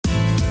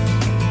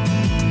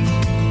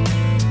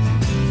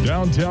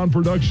Downtown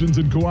Productions,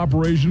 in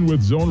cooperation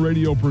with Zone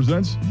Radio,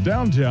 presents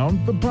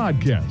Downtown, the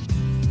podcast.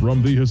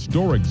 From the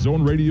historic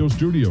Zone Radio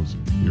studios,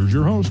 here's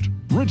your host,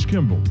 Rich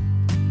Kimball.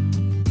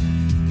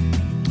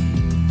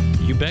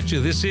 You betcha.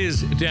 This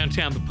is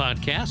Downtown, the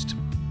podcast.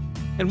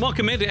 And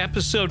welcome into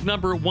episode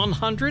number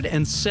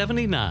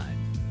 179.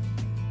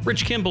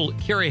 Rich Kimball,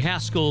 Kerry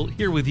Haskell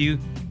here with you.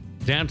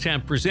 Downtown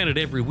presented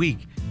every week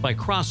by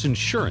Cross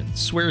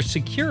Insurance, where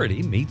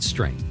security meets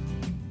strength.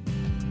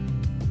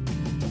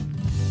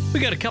 We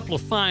got a couple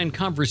of fine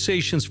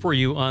conversations for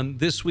you on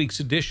this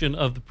week's edition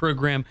of the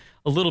program.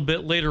 A little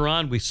bit later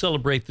on, we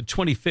celebrate the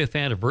 25th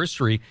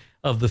anniversary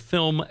of the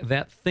film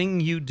That Thing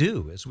You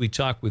Do, as we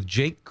talk with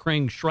Jake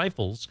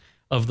Crane-Schreifels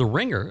of The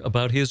Ringer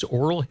about his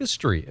oral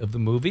history of the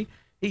movie.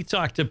 He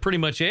talked to pretty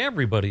much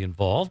everybody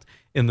involved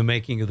in the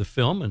making of the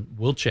film, and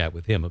we'll chat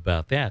with him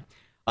about that.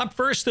 Up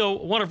first, though,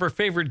 one of our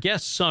favorite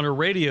guests on our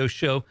radio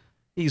show.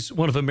 He's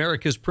one of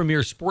America's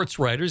premier sports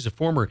writers, a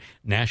former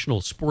National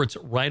Sports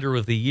Writer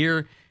of the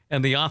Year,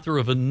 and the author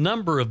of a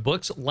number of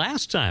books.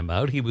 Last time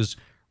out, he was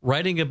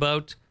writing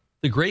about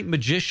the great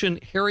magician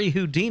Harry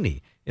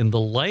Houdini in the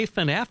life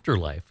and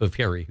afterlife of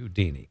Harry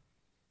Houdini.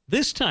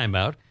 This time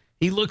out,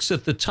 he looks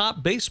at the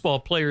top baseball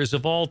players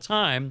of all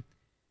time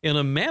in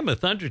a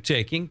mammoth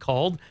undertaking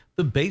called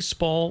the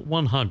Baseball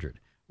 100.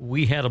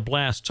 We had a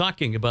blast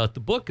talking about the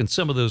book and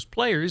some of those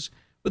players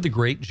with the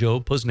great Joe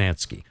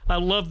Posnanski. I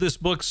love this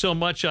book so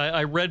much.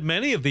 I read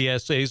many of the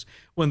essays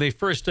when they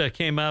first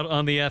came out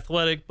on The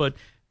Athletic, but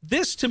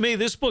this, to me,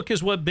 this book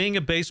is what being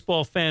a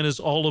baseball fan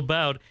is all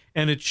about,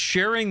 and it's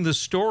sharing the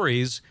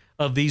stories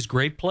of these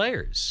great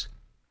players.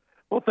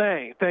 Well,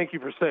 thank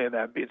you for saying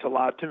that. It means a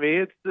lot to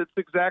me. It's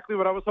exactly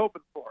what I was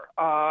hoping for.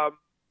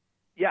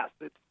 Yes,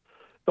 it's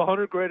the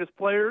 100 greatest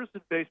players in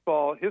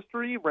baseball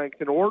history,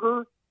 ranked in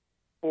order,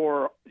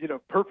 for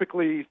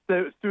perfectly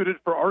suited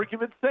for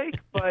argument's sake.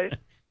 But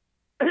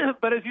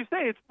but as you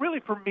say, it's really,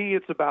 for me,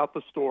 it's about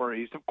the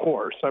stories. Of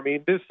course, I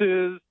mean, this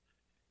is,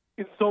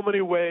 in so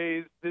many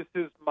ways, this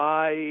is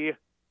my,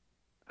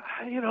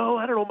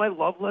 my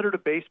love letter to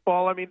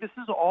baseball. I mean, this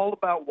is all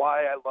about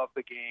why I love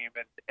the game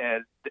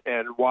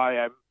and why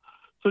I'm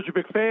such a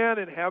big fan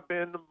and have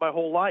been my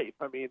whole life.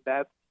 I mean,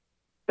 that's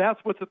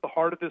what's at the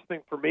heart of this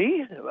thing for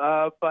me.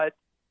 But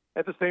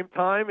at the same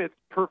time, it's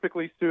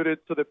perfectly suited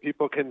so that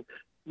people can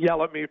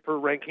yell at me for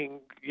ranking,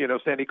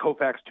 Sandy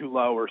Koufax too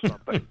low or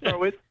something.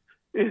 So it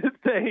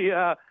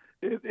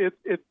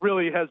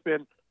really has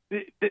been.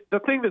 The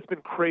thing that's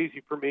been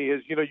crazy for me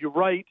is, you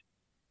write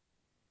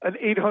an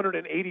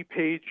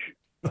 880-page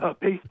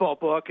baseball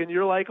book, and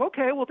you're like,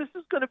 okay, well, this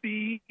is going to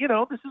be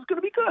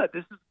good.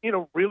 This is,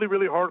 really,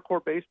 really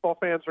hardcore baseball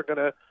fans are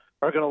going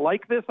to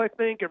like this. I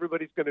think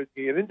everybody's going to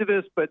get into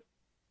this, but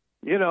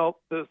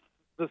the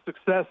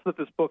success that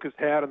this book has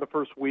had in the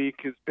first week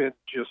has been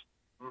just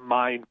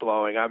mind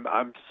blowing.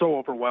 I'm so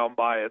overwhelmed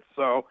by it.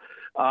 So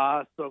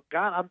God,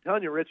 I'm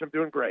telling you, Rich, I'm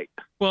doing great.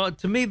 Well,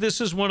 to me, this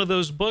is one of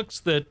those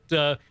books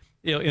that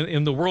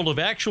in the world of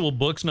actual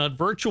books, not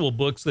virtual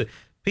books, that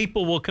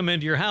people will come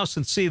into your house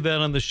and see that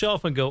on the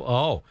shelf and go,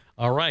 "Oh,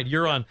 all right,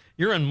 you're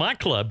in my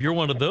club. You're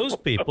one of those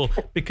people."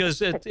 Because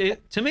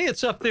to me,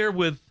 it's up there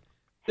with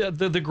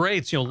the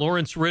greats.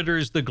 Lawrence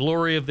Ritter's The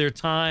Glory of Their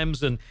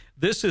Times, and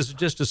this is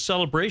just a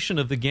celebration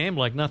of the game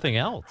like nothing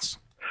else.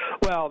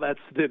 Well, that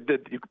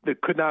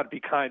could not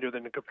be kinder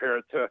than to compare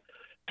it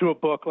to a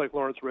book like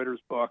Lawrence Ritter's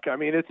book. I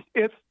mean, it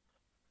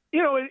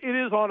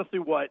is honestly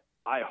what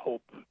I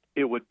hope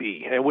it would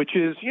be, and which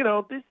is,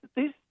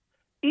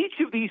 each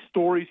of these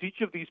stories, each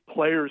of these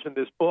players in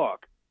this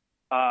book,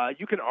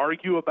 you can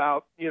argue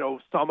about,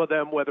 some of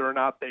them, whether or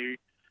not they,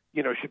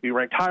 should be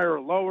ranked higher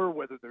or lower,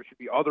 whether there should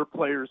be other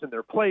players in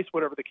their place,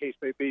 whatever the case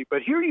may be.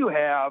 But here you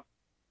have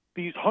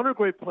these 100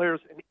 great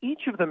players, and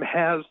each of them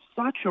has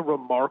such a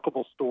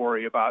remarkable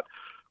story about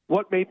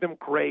what made them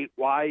great,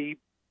 why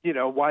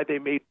they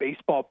made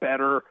baseball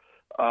better.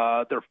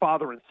 Their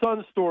father and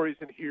son stories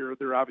in here.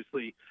 There are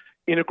obviously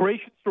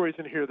integration stories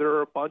in here. There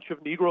are a bunch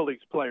of Negro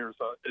Leagues players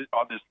on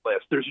this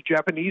list. There's a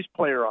Japanese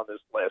player on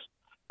this list.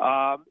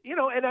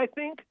 And I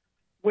think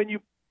when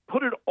you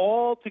put it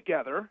all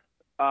together,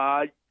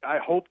 I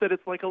hope that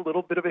it's like a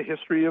little bit of a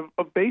history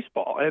of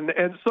baseball.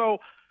 And so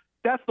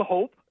that's the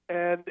hope.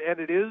 And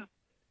it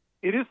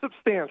is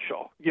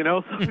substantial, So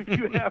if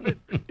you have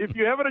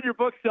it on your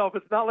bookshelf,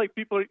 it's not like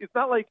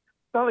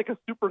a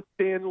super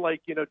thin,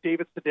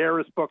 David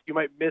Sedaris book. You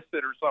might miss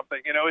it or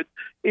something.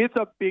 It's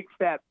a big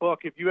fat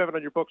book. If you have it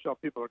on your bookshelf,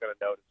 people are going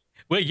to notice.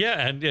 Well,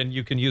 yeah, and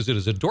you can use it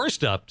as a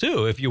doorstop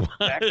too if you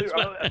want.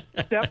 Exactly.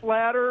 A step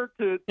ladder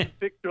to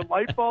fix your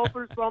light bulb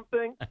or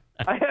something.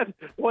 I had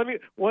one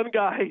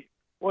guy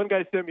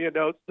sent me a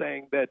note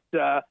saying that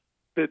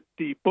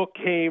the book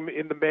came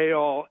in the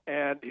mail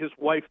and his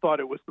wife thought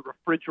it was the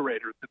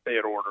refrigerator that they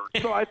had ordered.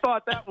 So I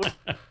thought that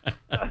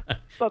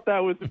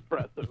was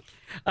impressive.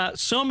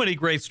 So many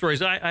great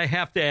stories. I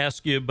have to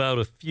ask you about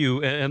a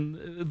few. And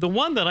the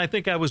one that I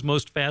think I was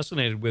most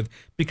fascinated with,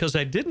 because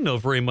I didn't know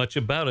very much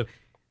about it,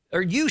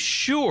 are you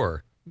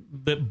sure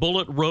that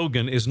Bullet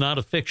Rogan is not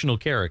a fictional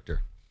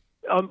character?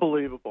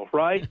 Unbelievable,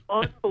 right?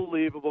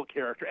 Unbelievable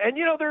character. And,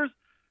 there's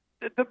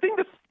the thing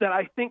that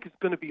I think is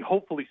going to be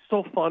hopefully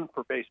so fun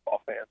for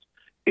baseball fans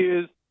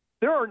is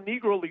there are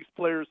Negro Leagues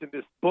players in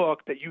this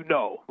book that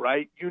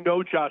right?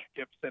 Josh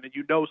Gibson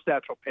and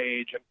Satchel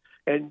Paige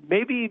and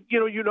maybe,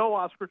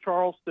 Oscar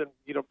Charleston,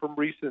 from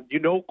recent,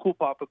 Cool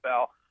Papa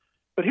Bell.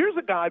 But here's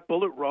a guy,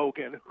 Bullet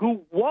Rogan,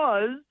 who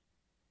was,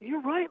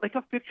 you're right, like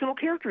a fictional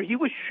character. He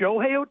was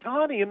Shohei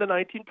Ohtani in the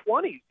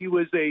 1920s. He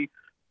was a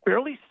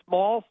fairly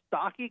small,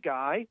 stocky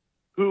guy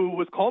who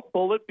was called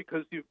Bullet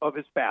because of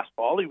his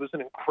fastball. He was an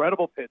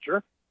incredible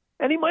pitcher,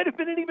 and he might have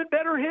been an even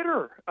better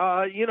hitter.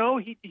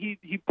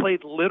 He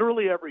played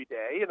literally every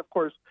day, and of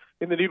course,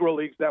 in the Negro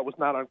Leagues, that was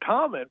not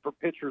uncommon for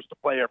pitchers to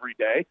play every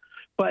day.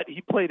 But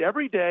he played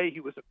every day. He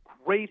was a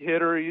great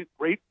hitter,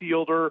 great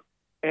fielder,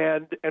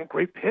 and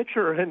great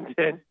pitcher. And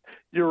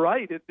you're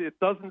right, it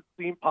doesn't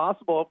seem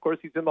possible. Of course,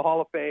 he's in the Hall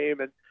of Fame,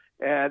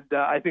 and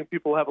I think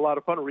people have a lot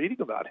of fun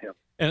reading about him.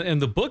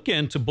 And the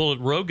bookend to Bullet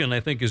Rogan, I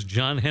think, is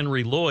John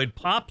Henry Lloyd,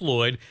 Pop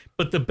Lloyd.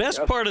 But the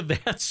best part of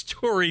that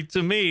story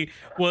to me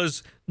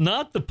was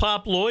not the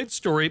Pop Lloyd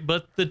story,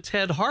 but the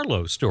Ted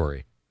Harlow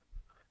story.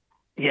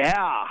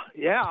 Yeah.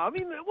 I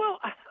mean, well,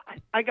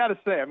 I got to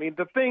say,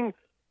 the thing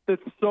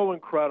that's so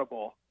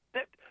incredible,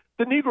 that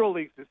the Negro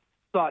Leagues is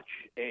such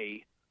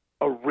a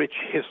rich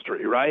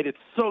history, right?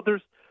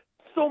 There's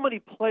so many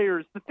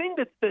players. The thing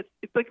that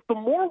it's like the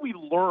more we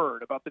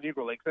learn about the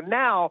Negro Leagues, and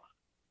now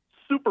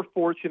super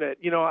fortunate,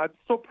 I'm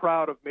so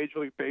proud of Major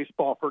League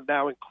Baseball for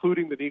now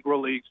including the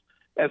Negro Leagues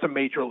as a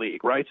major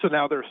league, right? So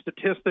now their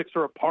statistics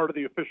are a part of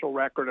the official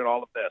record and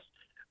all of this.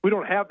 We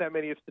don't have that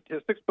many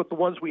statistics, but the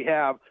ones we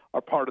have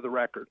are part of the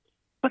record.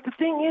 But the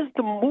thing is,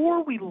 the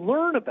more we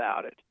learn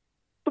about it,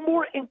 the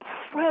more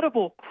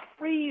incredible,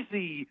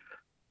 crazy,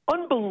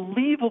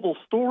 unbelievable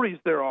stories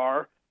there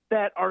are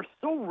that are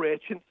so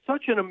rich and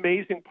such an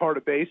amazing part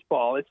of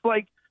baseball. It's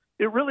like,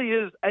 it really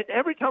is.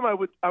 Every time I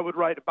would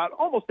write about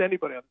almost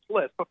anybody on this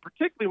list, but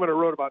particularly when I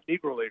wrote about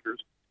Negro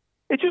Leaguers,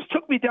 it just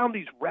took me down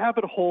these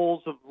rabbit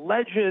holes of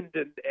legend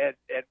and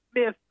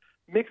myth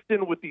mixed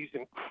in with these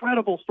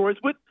incredible stories,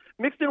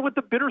 mixed in with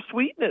the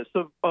bittersweetness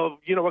of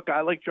a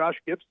guy like Josh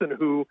Gibson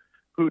who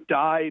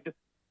died,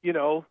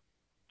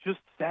 just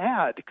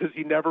sad because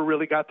he never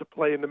really got to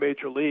play in the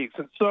major leagues.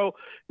 And so,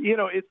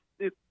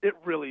 it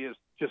really is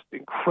just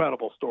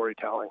incredible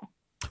storytelling.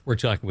 We're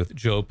talking with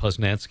Joe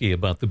Posnanski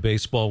about the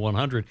Baseball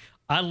 100.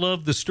 I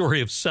love the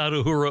story of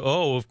Sadaharu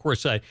Oh. Of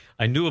course, I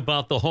knew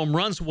about the home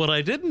runs. What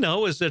I didn't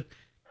know is that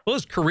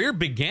his career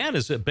began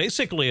as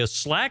basically a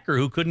slacker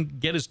who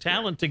couldn't get his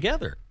talent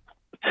together.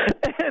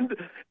 And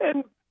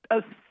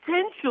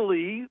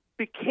essentially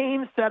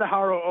became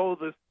Sadaharu Oh,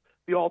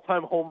 the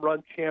all-time home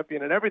run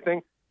champion and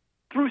everything,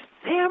 through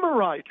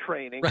samurai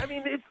training. Right. I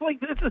mean, it's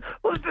like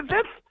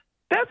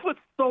that's what's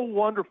so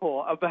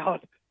wonderful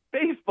about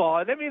baseball.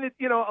 And I mean,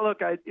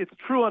 it's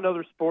true on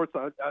other sports,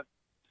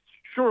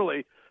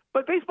 surely,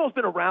 but baseball's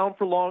been around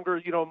for longer,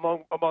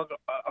 among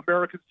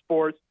American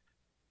sports.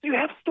 So you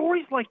have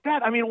stories like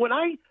that. I mean, when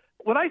I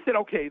said,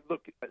 okay,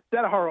 look,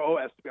 Sadaharu Oh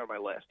has to be on my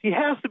list. He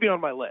has to be on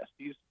my list.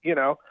 He's,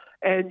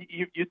 and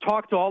you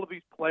talk to all of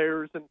these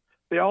players, and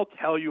they all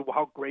tell you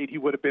how great he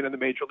would have been in the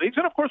major leagues.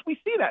 And of course, we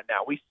see that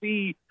now. We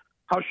see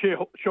how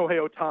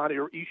Shohei Ohtani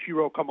or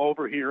Ichiro come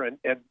over here and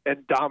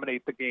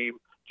dominate the game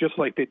just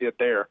like they did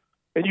there.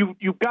 And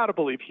you've got to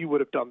believe he would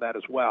have done that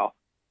as well.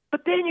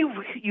 But then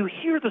you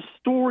hear the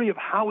story of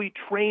how he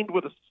trained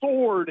with a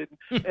sword,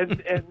 and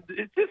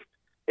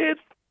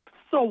it's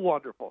so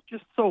wonderful,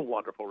 just so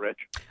wonderful, Rich.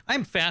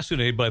 I'm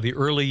fascinated by the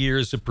early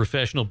years of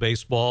professional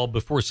baseball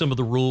before some of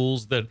the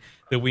rules that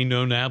we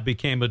know now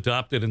became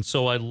adopted. And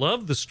so I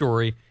love the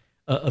story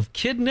of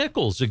Kid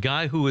Nichols, a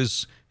guy who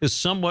is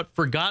somewhat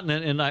forgotten.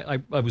 And I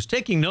was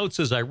taking notes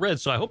as I read,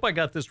 so I hope I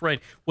got this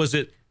right. Was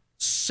it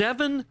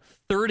 7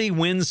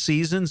 30-win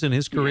seasons in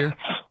his career?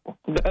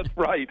 Yes, that's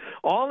right.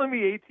 All in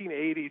the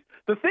 1880s.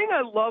 The thing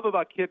I love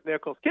about Kid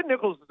Nichols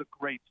is a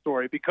great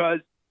story because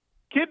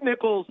Kid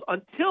Nichols,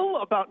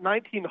 until about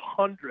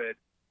 1900,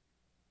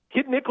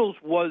 Kid Nichols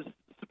was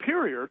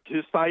superior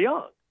to Cy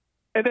Young.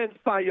 And then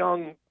Cy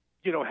Young,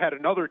 had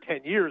another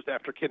 10 years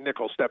after Kid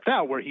Nichols stepped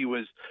out where he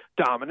was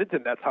dominant,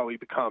 and that's how he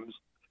becomes,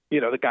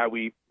 the guy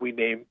we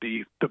named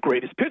the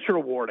greatest pitcher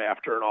award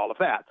after and all of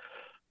that.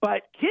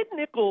 But Kid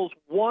Nichols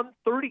won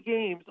 30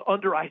 games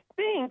under, I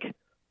think,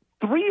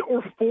 3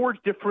 or 4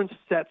 different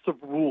sets of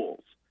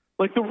rules.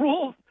 Like the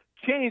rules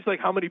changed, like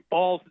how many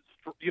balls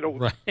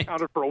right.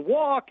 counted for a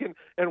walk,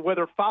 and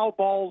whether foul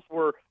balls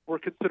were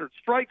considered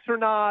strikes or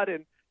not,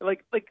 and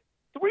like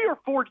 3 or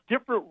 4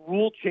 different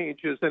rule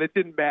changes, and it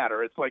didn't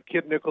matter. It's like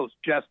Kid Nichols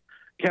just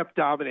kept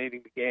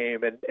dominating the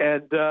game,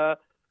 and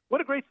what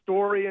a great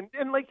story.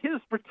 And like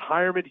his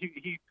retirement,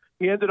 he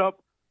ended up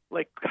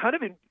like kind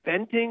of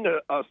inventing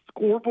a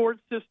scoreboard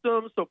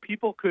system so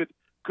people could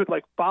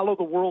like follow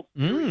the World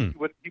Series.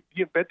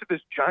 He invented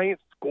this giant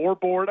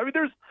scoreboard. I mean,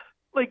 there's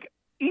like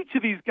each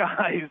of these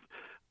guys,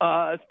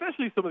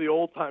 especially some of the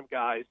old time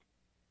guys,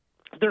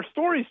 their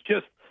stories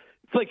just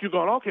it's like you're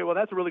going, okay, well,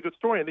 that's a really good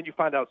story, and then you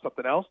find out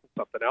something else and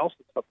something else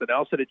and something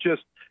else, and it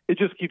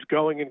just keeps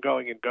going and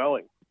going and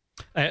going.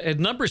 At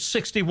number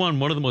 61,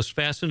 one of the most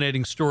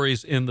fascinating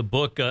stories in the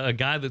book, a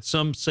guy that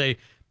some say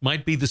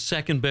might be the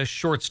second best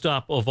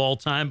shortstop of all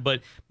time,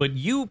 but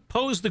you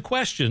posed the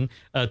question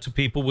to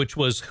people, which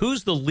was,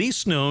 who's the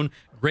least known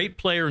great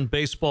player in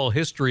baseball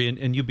history?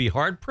 And you'd be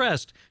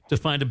hard-pressed to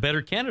find a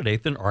better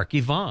candidate than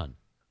Arky Vaughan.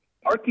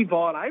 Arky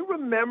Vaughan, I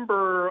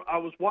remember I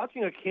was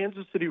watching a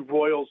Kansas City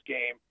Royals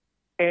game,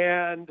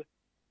 and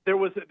they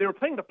were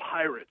playing the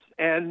Pirates,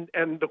 and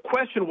the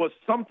question was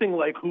something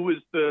like, who was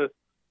the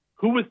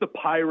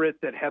Pirate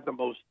that had the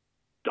most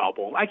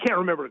double? I can't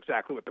remember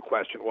exactly what the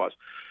question was,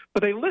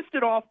 but they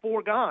listed off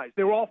four guys.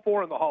 They were all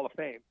four in the Hall of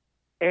Fame,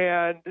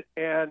 and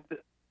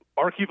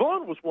Arky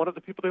Vaughan was one of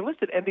the people they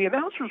listed. And the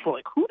announcers were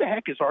like, "Who the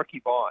heck is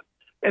Arky Vaughan?"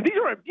 And these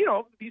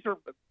are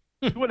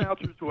two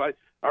announcers who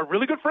are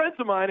really good friends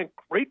of mine and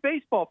great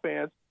baseball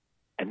fans,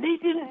 and they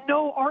didn't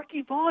know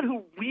Arky Vaughan,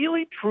 who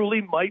really truly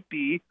might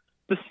be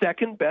the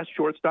second best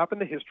shortstop in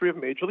the history of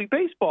Major League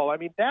Baseball. I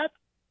mean, that's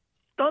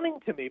stunning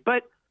to me,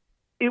 but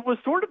it was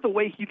sort of the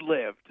way he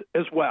lived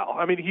as well.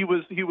 I mean, he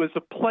was a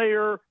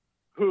player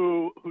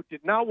who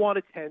did not want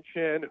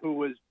attention, who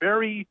was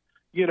very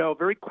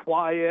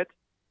quiet,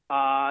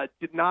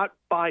 did not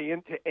buy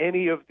into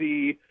any of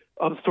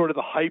sort of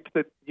the hype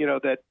that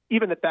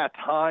even at that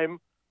time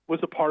was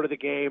a part of the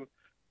game.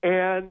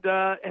 And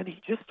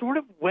he just sort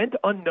of went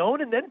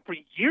unknown. And then for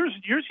years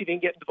and years, he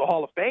didn't get into the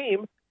Hall of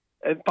Fame.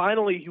 And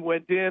finally he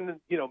went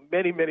in,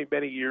 many, many,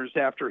 many years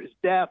after his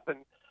death.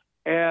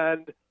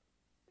 And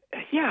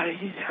yeah,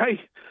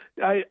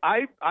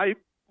 I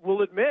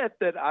will admit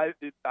that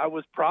I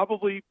was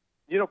probably,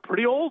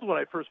 pretty old when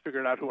I first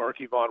figured out who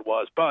Arky Vaughan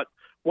was, but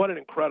what an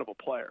incredible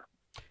player.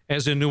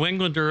 As a New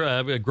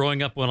Englander,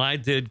 growing up when I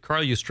did,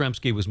 Carl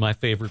Yastrzemski was my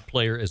favorite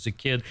player as a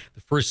kid.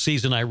 The first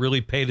season I really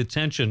paid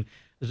attention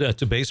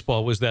to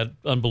baseball was that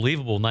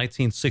unbelievable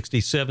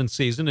 1967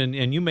 season,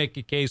 and you make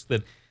a case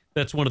that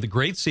that's one of the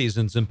great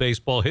seasons in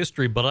baseball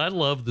history, but I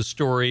love the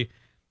story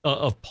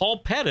of Paul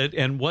Pettit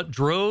and what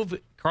drove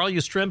Carl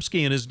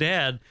Yastrzemski and his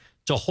dad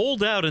to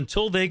hold out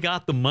until they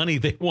got the money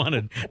they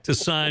wanted to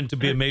sign to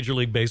be a Major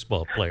League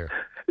Baseball player.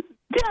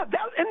 Yeah,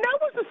 that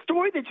was a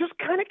story that just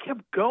kind of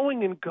kept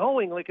going and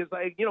going. Like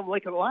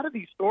like a lot of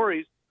these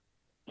stories,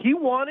 he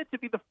wanted to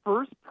be the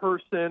first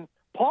person.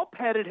 Paul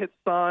Pettit had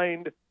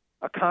signed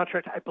a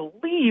contract, I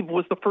believe,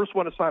 was the first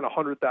one to sign a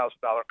 $100,000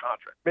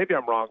 contract. Maybe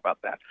I'm wrong about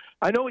that.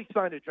 I know he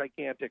signed a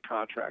gigantic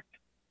contract,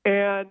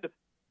 and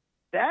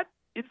that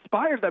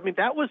inspired. I mean,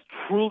 that was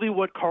truly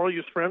what Carl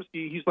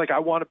Yastrzemski. He's like, I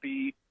want to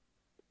be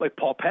like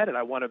Paul Pettit.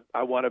 I want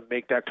to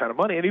make that kind of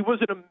money. And he was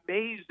an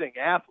amazing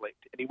athlete.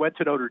 And he went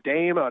to Notre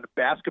Dame on a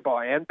basketball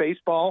and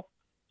baseball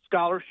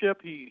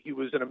scholarship. He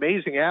was an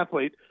amazing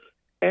athlete.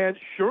 And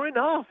sure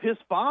enough, his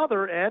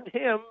father and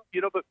him,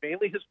 but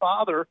mainly his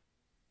father,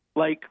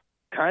 like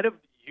kind of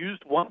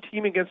used one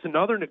team against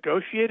another,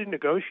 negotiated, and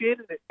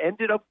it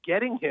ended up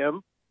getting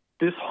him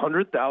this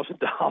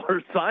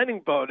 $100,000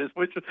 signing bonus,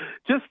 which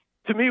just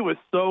to me was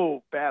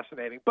so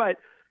fascinating. But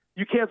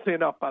you can't say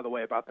enough, by the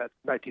way, about that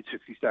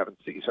 1967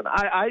 season.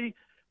 I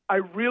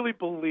really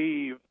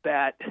believe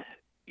that,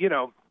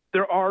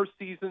 there are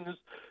seasons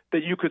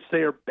that you could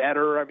say are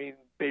better. I mean,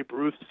 Babe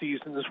Ruth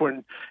seasons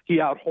when he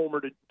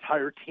out-homered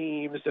entire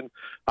teams, and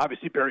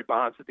obviously Barry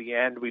Bonds at the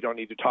end. We don't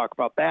need to talk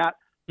about that.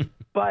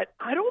 But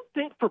I don't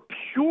think for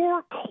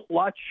pure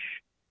clutch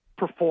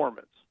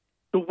performance,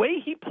 the way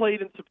he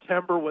played in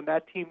September when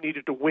that team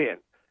needed to win,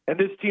 and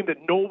this team that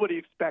nobody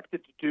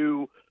expected to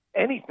do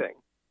anything,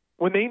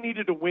 when they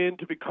needed to win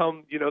to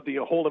become, the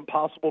whole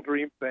impossible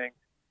dream thing,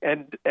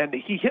 and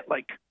he hit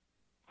like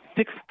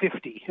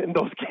 650 in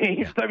those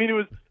games. I mean, it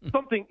was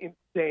something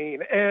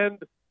insane. And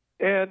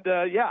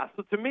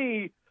so to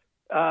me,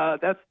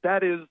 that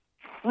is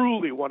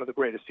truly one of the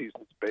greatest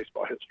seasons in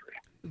baseball history.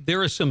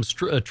 There are some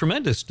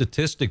tremendous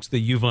statistics that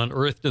you've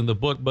unearthed in the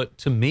book, but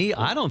to me,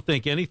 I don't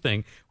think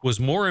anything was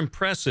more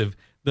impressive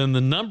than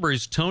the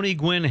numbers Tony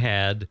Gwynn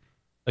had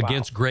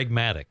against Greg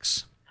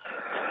Maddux.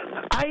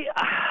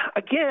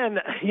 Again,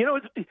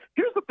 here's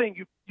the thing.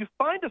 You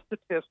find a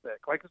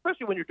statistic, like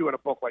especially when you're doing a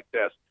book like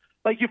this,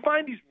 like you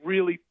find these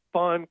really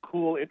fun,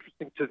 cool,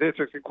 interesting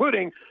statistics,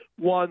 including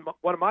one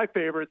of my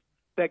favorites,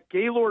 that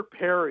Gaylord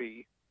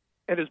Perry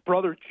and his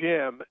brother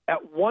Jim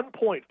at one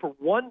point for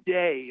one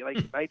day, like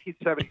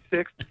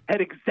 1976, had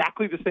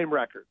exactly the same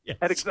record. Yes.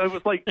 It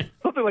was like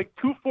something like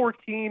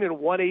 214 and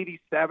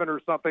 187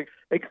 or something,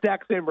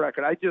 exact same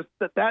record. I just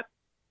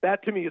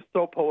that to me is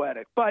so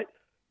poetic. But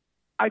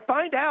I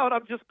find out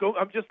I'm just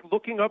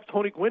looking up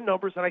Tony Gwynn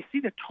numbers, and I see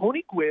that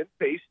Tony Gwynn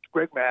faced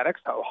Greg Maddux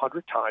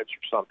 100 times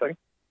or something,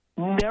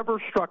 never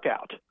struck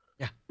out.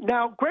 Yeah.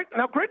 Now Greg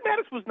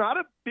Maddux was not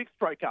a big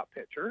strikeout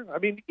pitcher. I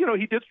mean,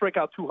 he did strike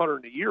out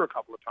 200 in a year a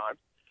couple of times,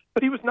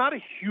 but he was not a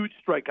huge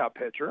strikeout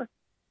pitcher.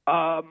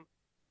 But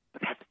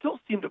that still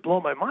seemed to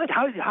blow my mind.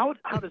 How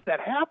does that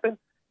happen?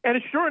 And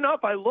sure enough,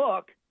 I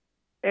look,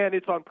 and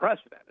it's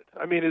unprecedented.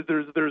 I mean,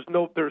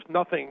 there's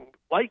nothing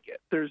like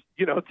it. There's,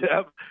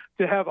 to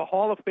have a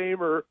Hall of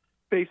Famer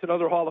face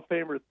another Hall of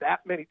Famer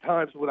that many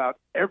times without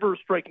ever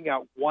striking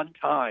out one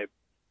time,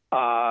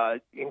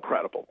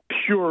 incredible,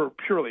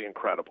 purely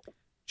incredible.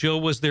 Joe,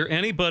 was there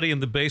anybody in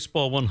the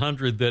Baseball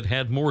 100 that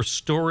had more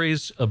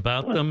stories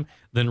about them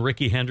than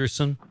Rickey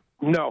Henderson?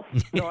 No.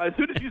 As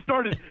soon as you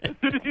started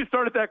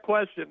that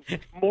question,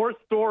 more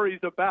stories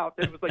about.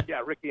 It was like,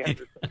 yeah, Rickey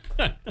Henderson.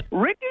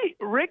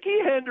 Rickey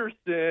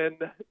Henderson.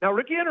 Now,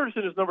 Rickey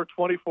Henderson is number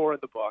 24 in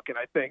the book, and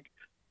I think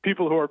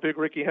people who are big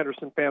Rickey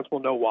Henderson fans will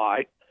know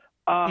why.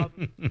 But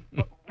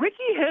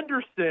Rickey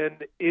Henderson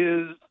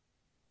is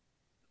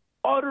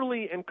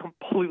utterly and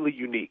completely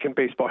unique in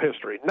baseball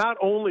history. Not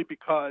only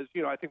because,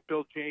 I think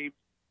Bill James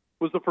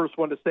was the first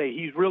one to say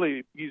he's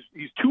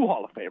two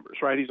Hall of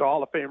Famers, right? He's a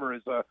Hall of Famer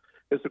as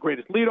the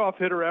greatest leadoff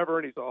hitter ever,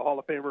 and he's a Hall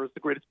of Famer as the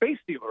greatest base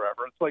stealer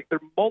ever. It's like there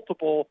are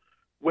multiple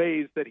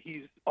ways that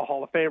he's a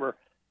Hall of Famer,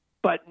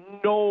 but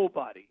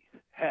nobody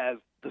has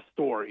the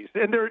stories,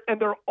 and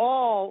they're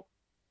all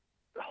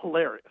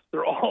hilarious.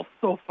 They're all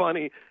so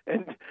funny,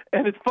 and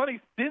it's funny.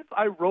 Since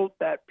I wrote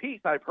that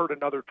piece, I've heard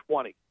another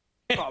 20.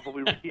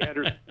 Probably Rickey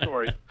Henderson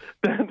stories.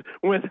 Then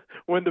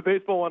when the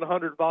Baseball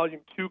 100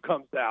 Volume 2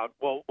 comes out,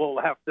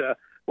 we'll have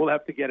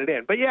to get it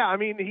in. But yeah, I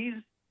mean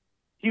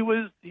he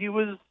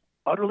was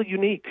utterly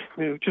unique.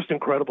 Just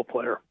incredible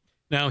player.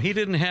 Now he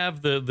didn't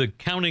have the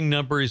counting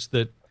numbers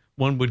that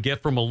one would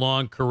get from a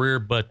long career,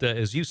 but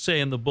as you say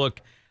in the book,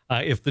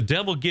 if the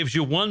devil gives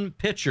you one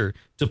pitcher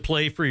to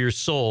play for your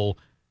soul,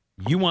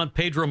 you want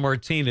Pedro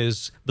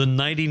Martinez, the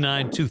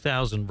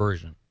 99-2000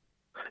 version.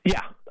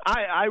 Yeah.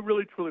 I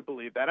really, truly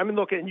believe that. I mean,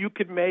 look, and you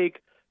could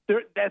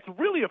that's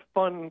really a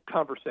fun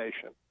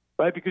conversation,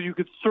 right? Because you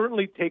could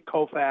certainly take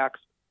Koufax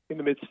in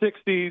the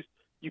mid-'60s.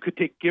 You could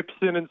take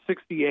Gibson in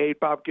 68,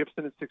 Bob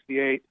Gibson in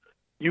 68.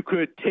 You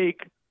could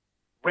take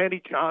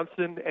Randy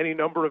Johnson any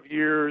number of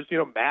years,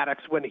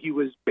 Maddox when he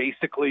was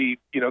basically,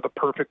 the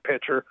perfect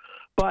pitcher.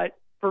 But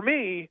for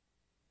me,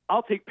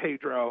 I'll take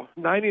Pedro,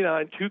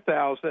 99,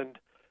 2000.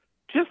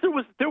 Just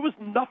there was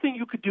nothing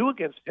you could do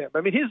against him.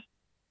 I mean,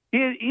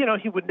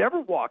 he would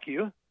never walk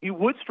you. He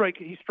would strike.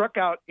 He struck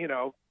out,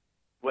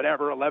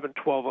 11,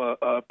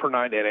 12 per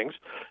 9 innings.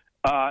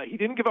 He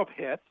didn't give up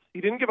hits.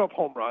 He didn't give up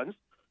home runs.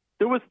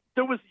 You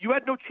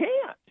had no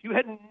chance. You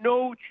had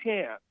no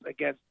chance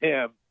against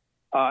him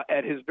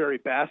at his very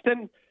best.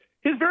 And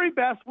his very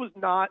best was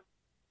not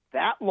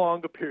that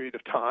long a period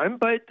of time.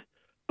 But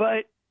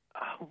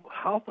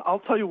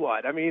I'll tell you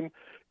what. I mean,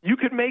 you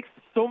could make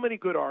so many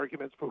good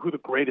arguments for who the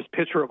greatest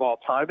pitcher of all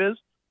time is,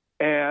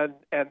 and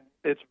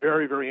it's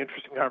very, very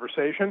interesting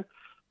conversation.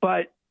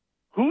 But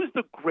who's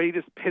the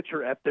greatest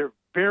pitcher at their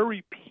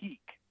very peak,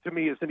 to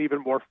me, is an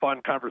even more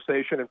fun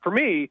conversation. And for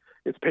me,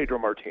 it's Pedro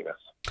Martinez.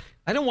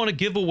 I don't want to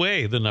give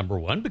away the number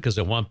one because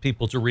I want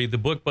people to read the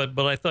book, but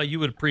I thought you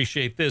would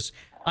appreciate this.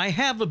 I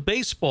have a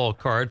baseball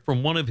card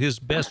from one of his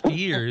best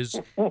years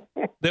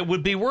that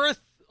would be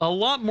worth a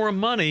lot more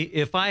money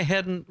if I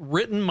hadn't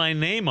written my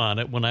name on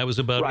it when I was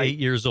about 8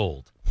 years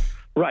old.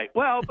 Right.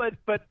 Well, but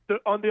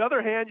on the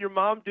other hand, your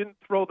mom didn't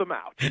throw them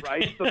out,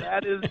 right? So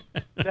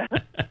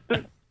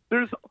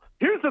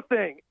here's the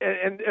thing,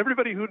 and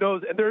everybody who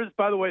knows, and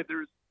by the way,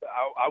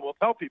 I will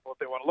tell people if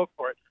they want to look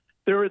for it.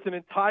 There is an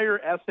entire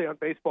essay on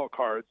baseball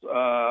cards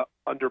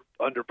under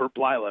Burt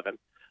Blyleven,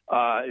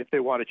 if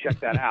they want to check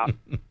that out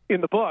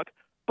in the book.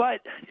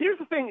 But here's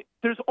the thing: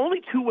 there's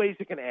only two ways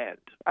it can end,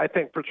 I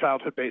think, for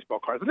childhood baseball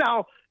cards.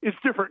 Now it's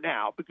different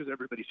now because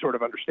everybody sort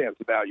of understands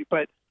the value,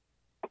 but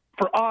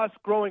for us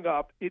growing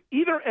up, it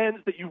either ends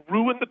that you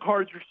ruin the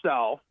cards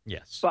yourself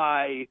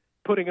by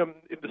putting them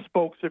in the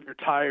spokes of your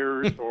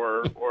tires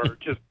or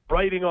just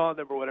writing on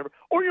them or whatever,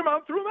 or your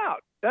mom threw them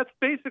out. That's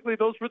basically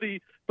those were the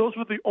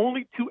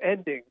only two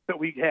endings that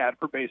we had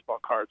for baseball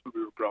cards when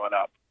we were growing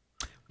up.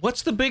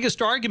 What's the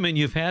biggest argument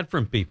you've had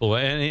from people?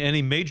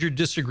 Any major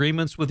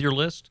disagreements with your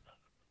list?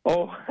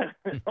 Oh,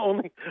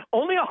 only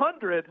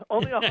 100.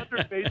 Only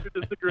 100 major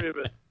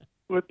disagreements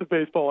with the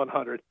Baseball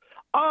 100.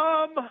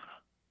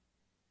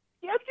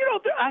 Yes,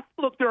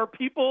 look, there are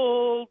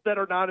people that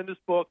are not in this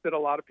book that a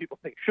lot of people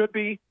think should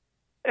be,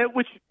 and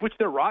which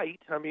they're right.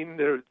 I mean,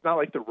 it's not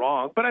like they're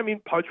wrong. But I mean,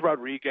 Pudge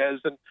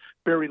Rodriguez and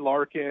Barry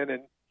Larkin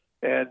and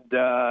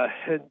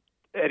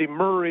Eddie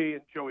Murray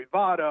and Joey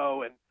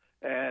Votto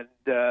and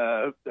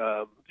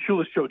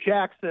Shoeless Joe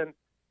Jackson,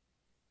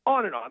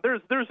 on and on.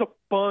 There's a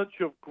bunch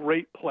of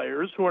great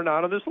players who are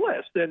not on this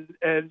list,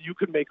 and you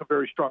could make a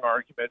very strong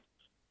argument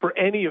for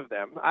any of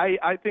them.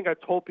 I think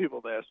I've told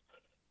people this,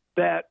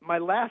 that my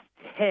last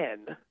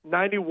 10,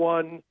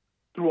 91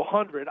 through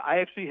 100, I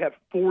actually had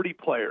 40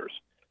 players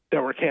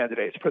that were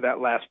candidates for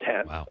that last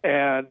 10. Wow.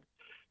 And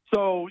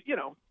so,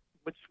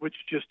 which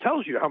just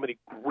tells you how many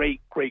great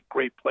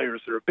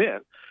players there have been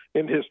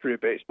in the history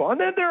of baseball.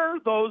 And then there are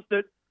those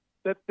that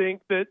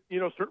think that,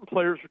 certain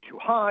players are too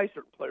high,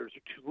 certain players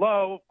are too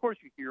low. Of course,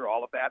 you hear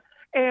all of that.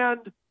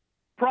 And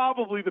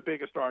probably the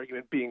biggest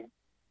argument, being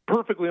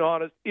perfectly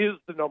honest, is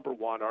the number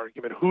one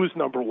argument. Who's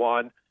number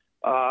one?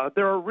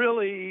 There are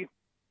really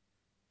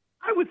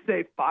I would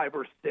say 5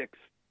 or 6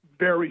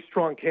 very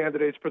strong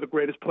candidates for the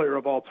greatest player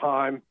of all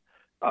time.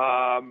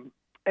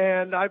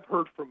 And I've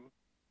heard from,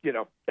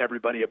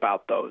 everybody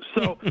about those.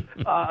 So,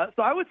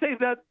 so I would say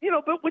that,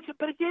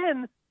 but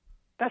again,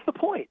 that's the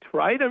point,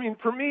 right? I mean,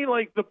 for me,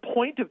 like, the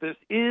point of this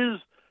is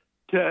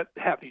to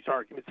have these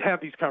arguments,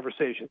 have these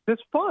conversations.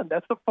 It's fun.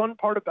 That's the fun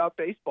part about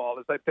baseball,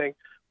 is I think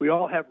we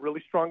all have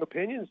really strong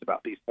opinions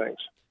about these things.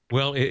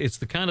 Well, it's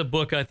the kind of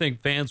book I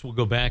think fans will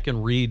go back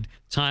and read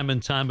time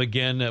and time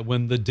again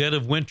when the dead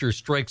of winter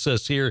strikes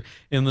us here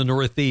in the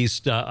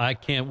Northeast. I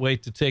can't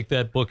wait to take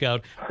that book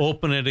out,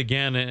 open it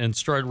again, and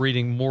start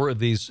reading more of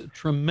these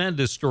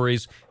tremendous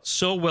stories.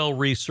 So well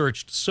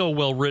researched, so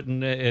well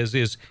written, as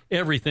is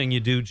everything you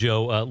do,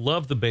 Joe.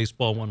 Love the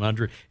Baseball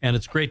 100, and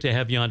it's great to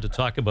have you on to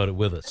talk about it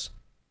with us.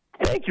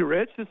 Thank you,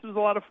 Rich. This was a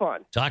lot of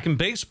fun. Talking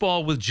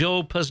baseball with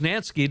Joe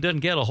Posnanski doesn't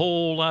get a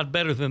whole lot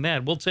better than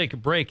that. We'll take a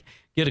break,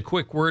 get a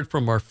quick word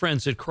from our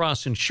friends at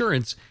Cross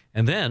Insurance,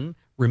 and then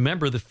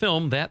remember the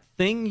film That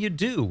Thing You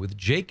Do with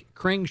Jake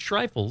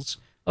Kring-Schreifels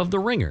of The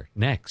Ringer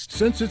next.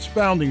 Since its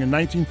founding in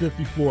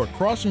 1954,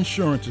 Cross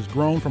Insurance has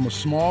grown from a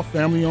small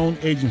family-owned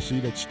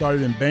agency that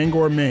started in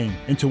Bangor, Maine,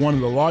 into one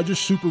of the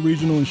largest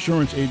super-regional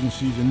insurance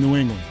agencies in New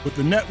England. With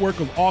a network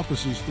of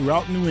offices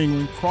throughout New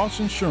England, Cross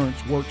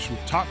Insurance works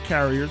with top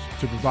carriers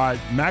to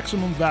provide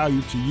maximum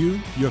value to you,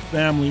 your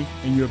family,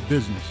 and your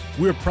business.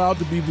 We are proud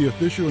to be the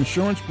official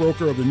insurance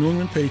broker of the New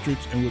England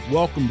Patriots and would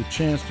welcome the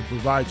chance to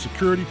provide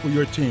security for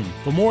your team.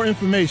 For more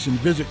information,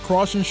 visit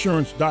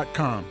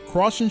crossinsurance.com.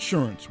 Cross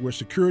Insurance, where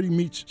security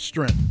meets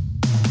strength.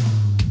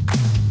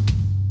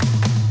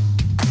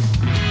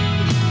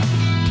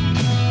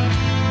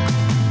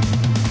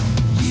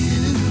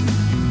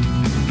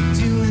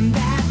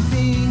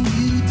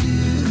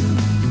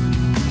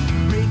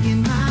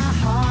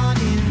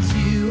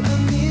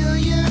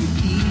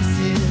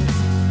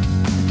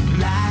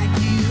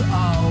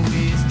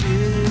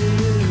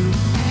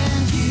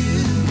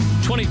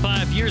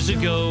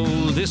 Ago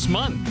this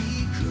month,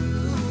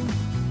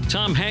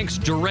 Tom Hanks'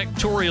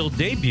 directorial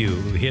debut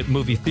hit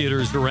movie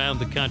theaters around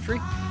the country.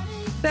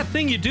 That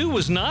Thing You Do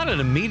was not an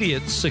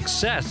immediate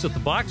success at the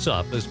box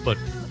office, but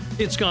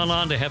it's gone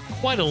on to have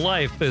quite a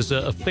life as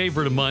a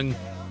favorite among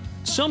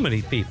so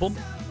many people.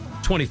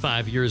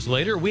 25 years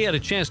later, we had a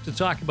chance to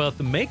talk about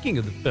the making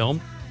of the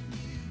film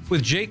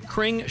with Jake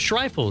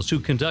Kring-Schreifels, who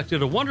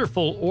conducted a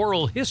wonderful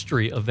oral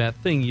history of That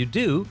Thing You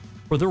Do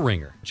for The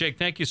Ringer. Jake,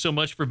 thank you so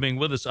much for being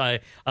with us. I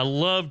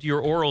loved your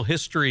oral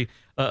history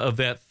of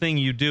That Thing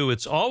You Do.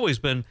 It's always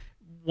been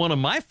one of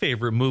my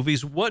favorite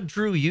movies. What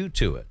drew you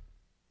to it?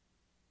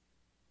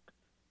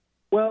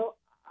 Well,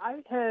 I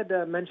had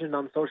mentioned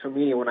on social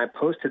media when I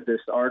posted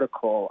this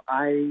article,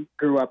 I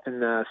grew up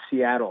in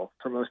Seattle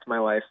for most of my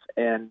life,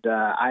 and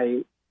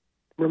I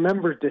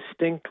remember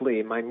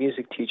distinctly my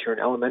music teacher in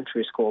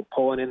elementary school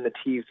pulling in the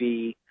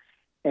TV.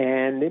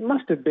 And it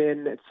must have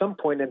been at some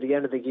point at the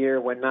end of the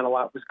year when not a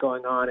lot was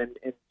going on, and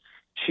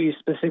she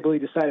specifically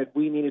decided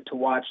we needed to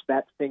watch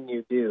That Thing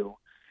You Do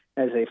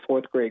as a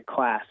fourth grade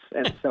class.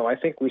 And so I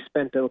think we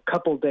spent a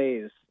couple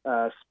days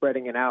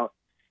spreading it out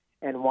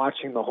and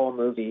watching the whole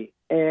movie.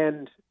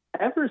 And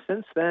ever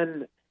since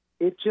then,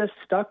 it just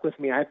stuck with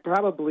me. I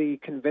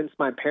probably convinced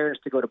my parents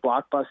to go to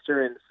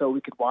Blockbuster and so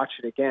we could watch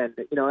it again.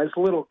 As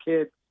little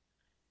kids,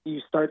 you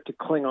start to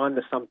cling on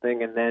to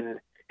something, and then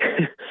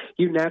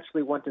you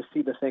naturally want to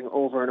see the thing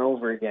over and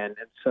over again.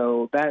 And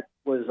so that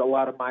was a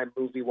lot of my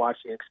movie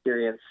watching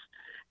experience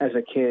as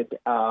a kid.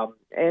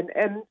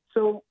 And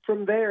so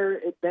from there,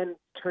 it then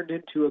turned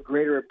into a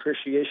greater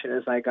appreciation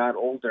as I got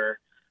older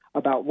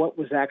about what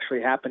was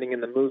actually happening in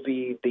the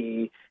movie,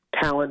 the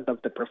talent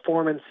of the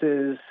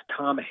performances,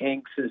 Tom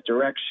Hanks'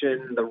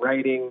 direction, the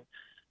writing,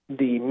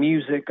 the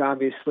music,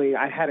 obviously.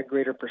 I had a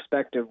greater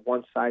perspective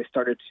once I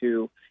started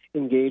to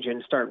engage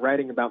and start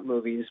writing about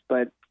movies,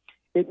 but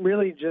it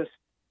really just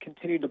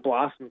continued to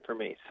blossom for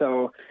me.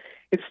 So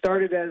it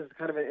started as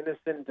kind of an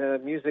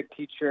innocent music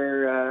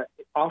teacher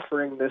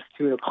offering this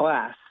to a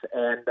class,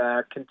 and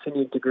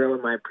continued to grow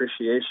in my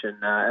appreciation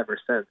ever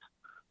since.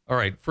 All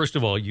right. First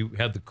of all, you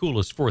had the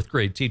coolest fourth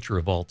grade teacher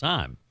of all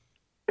time.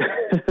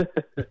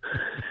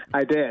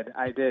 I did.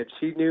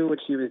 She knew what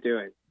she was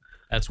doing.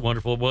 That's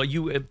wonderful. Well,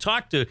 you have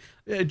talked to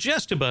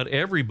just about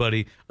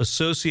everybody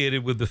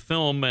associated with the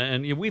film,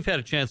 and we've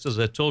had a chance, as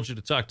I told you,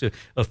 to talk to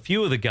a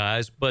few of the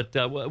guys. But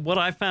what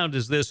I found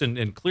is this,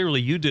 and clearly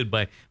you did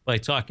by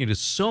talking to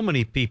so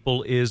many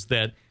people, is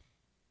that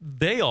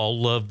they all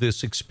love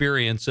this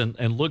experience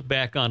and look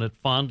back on it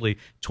fondly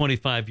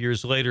 25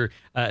 years later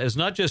as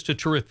not just a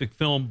terrific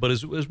film, but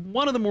as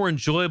one of the more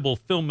enjoyable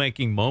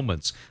filmmaking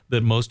moments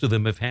that most of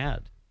them have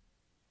had.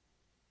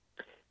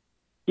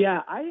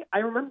 Yeah, I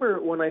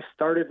remember when I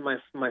started my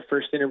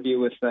first interview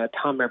with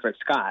Tom Everett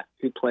Scott,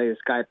 who plays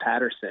Guy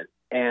Patterson,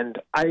 and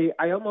I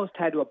almost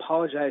had to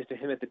apologize to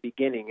him at the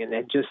beginning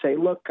and just say,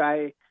 look,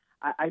 I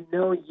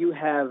know you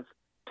have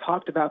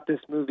talked about this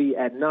movie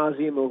ad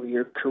nauseum over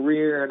your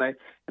career, and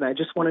I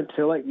just wanted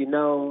to let you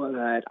know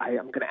that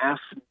I'm going to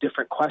ask some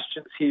different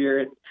questions here,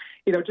 and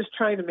just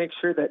trying to make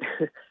sure that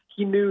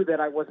he knew that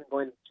I wasn't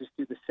going to just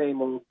do the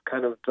same old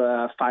kind of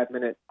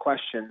 5-minute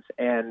questions.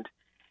 And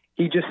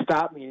he just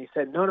stopped me and he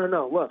said,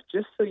 no, look,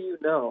 just so you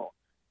know,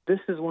 this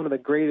is one of the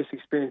greatest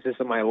experiences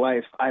of my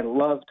life. I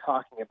love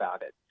talking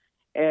about it.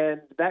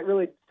 And that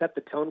really set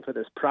the tone for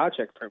this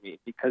project for me,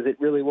 because it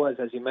really was,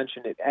 as you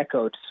mentioned, it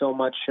echoed so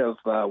much of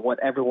what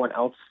everyone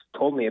else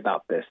told me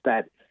about this,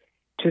 that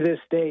to this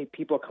day,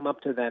 people come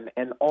up to them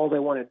and all they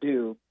want to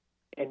do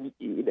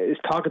is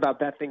talk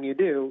about That Thing You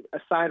Do,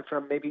 aside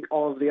from maybe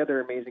all of the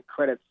other amazing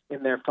credits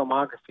in their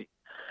filmography.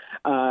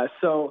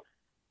 So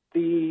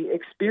the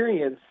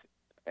experience,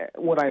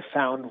 what I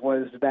found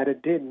was that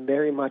it did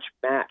very much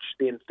match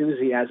the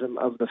enthusiasm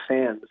of the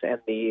fans and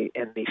the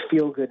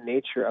feel-good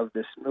nature of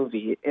this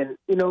movie. And,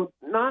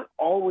 not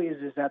always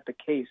is that the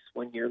case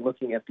when you're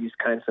looking at these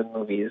kinds of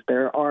movies.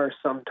 There are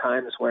some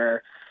times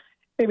where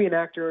maybe an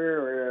actor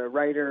or a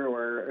writer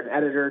or an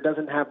editor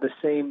doesn't have the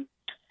same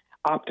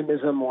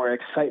optimism or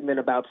excitement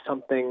about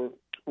something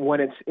when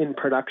it's in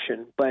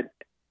production. But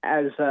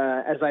as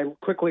I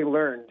quickly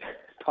learned,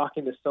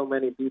 talking to so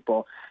many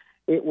people,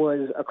 it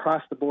was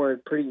across the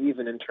board pretty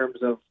even in terms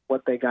of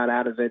what they got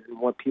out of it and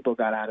what people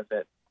got out of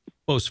it.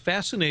 Well, it's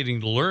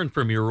fascinating to learn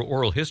from your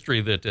oral history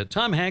that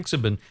Tom Hanks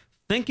had been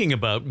thinking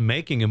about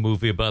making a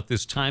movie about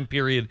this time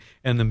period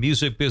and the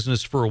music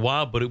business for a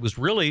while, but it was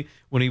really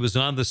when he was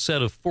on the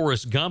set of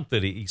Forrest Gump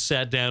that he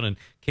sat down and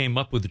came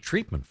up with the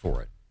treatment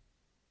for it.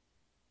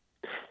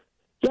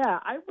 Yeah,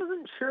 I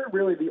wasn't sure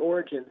really the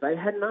origins. I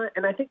had not,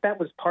 and I think that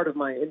was part of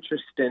my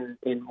interest in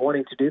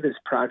wanting to do this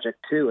project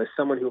too. As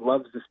someone who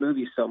loves this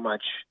movie so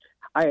much,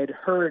 I had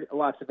heard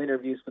lots of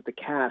interviews with the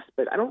cast,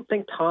 but I don't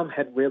think Tom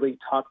had really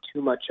talked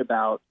too much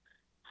about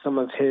some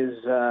of his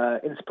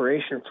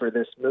inspiration for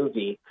this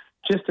movie,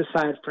 just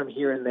aside from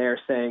here and there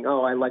saying,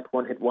 oh, I like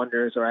one-hit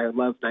wonders or I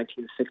love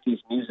 1960s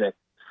music.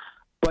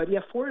 But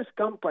yeah, Forrest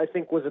Gump, I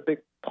think, was a big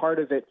part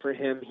of it for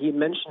him. He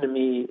mentioned to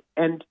me,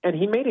 and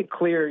he made it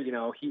clear,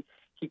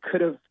 he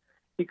could have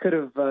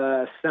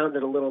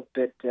sounded a little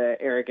bit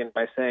arrogant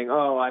by saying,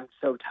 oh, I'm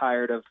so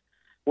tired of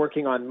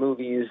working on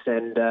movies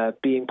and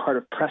being part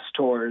of press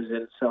tours,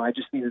 and so I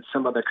just needed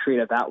some other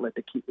creative outlet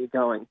to keep me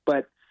going.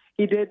 But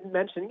he did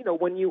mention,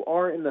 when you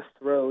are in the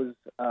throes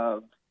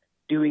of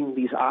doing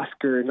these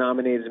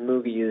Oscar-nominated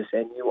movies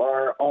and you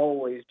are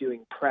always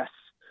doing press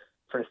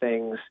for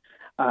things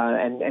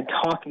and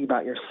talking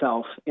about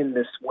yourself in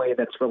this way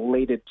that's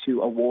related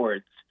to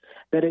awards,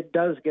 that it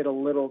does get a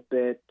little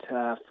bit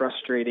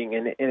frustrating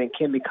and it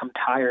can become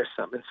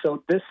tiresome. And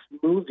so this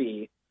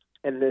movie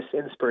and this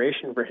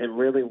inspiration for him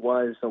really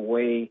was a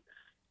way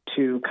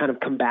to kind of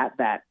combat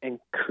that and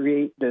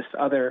create this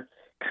other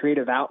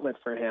creative outlet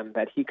for him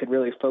that he could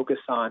really focus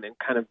on and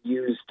kind of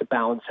use to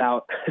balance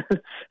out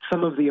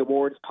some of the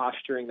awards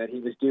posturing that he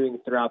was doing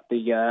throughout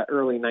the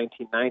early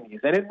 1990s.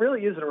 And it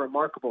really is a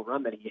remarkable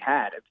run that he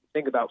had. If you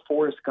think about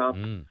Forrest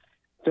Gump,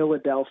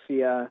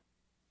 Philadelphia,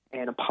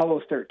 and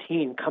Apollo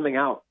 13 coming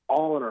out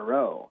all in a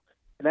row.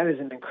 And that is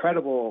an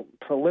incredible,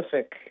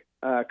 prolific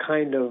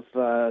kind of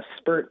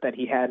spurt that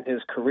he had in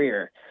his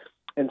career.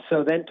 And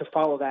so then to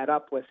follow that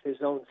up with his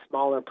own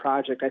smaller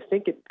project, I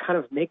think it kind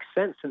of makes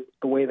sense in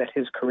the way that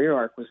his career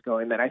arc was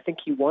going, that I think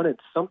he wanted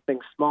something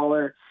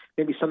smaller,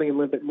 maybe something a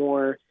little bit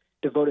more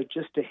devoted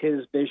just to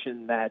his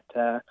vision that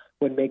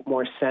would make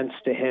more sense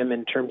to him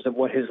in terms of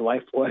what his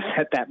life was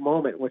at that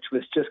moment, which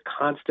was just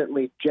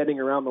constantly jetting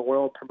around the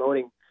world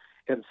promoting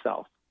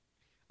himself.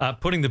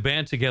 Putting the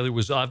band together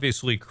was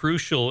obviously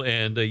crucial,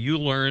 and you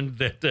learned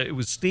that it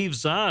was Steve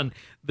Zahn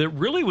that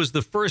really was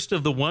the first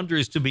of the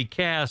Wonders to be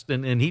cast,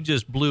 and he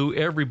just blew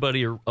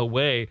everybody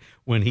away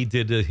when he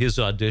did his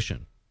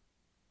audition.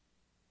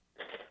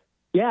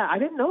 Yeah, I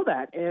didn't know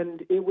that,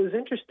 and it was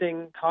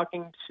interesting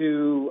talking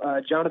to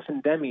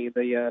Jonathan Demme,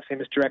 the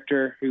famous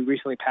director who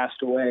recently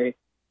passed away.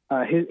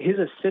 His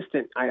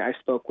assistant I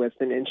spoke with,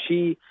 and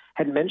she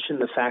had mentioned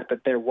the fact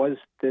that there was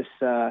this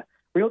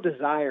real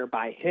desire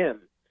by him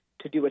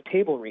to do a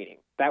table reading.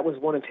 That was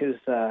one of his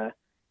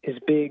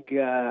big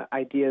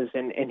ideas,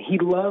 and he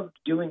loved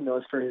doing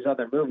those for his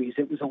other movies.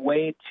 It was a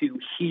way to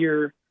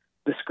hear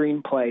the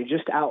screenplay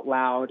just out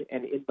loud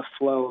and in the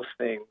flow of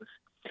things.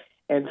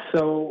 And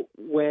so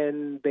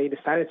when they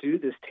decided to do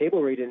this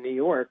table read in New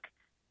York,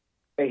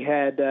 they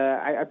had,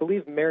 I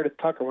believe Meredith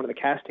Tucker, one of the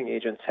casting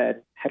agents,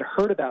 had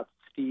heard about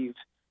Steve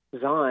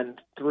Zahn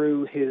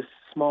through his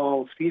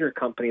small theater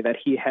company that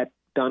he had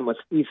done with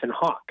Ethan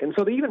Hawke. And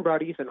so they even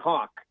brought Ethan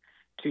Hawke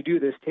to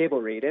do this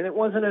table read. And it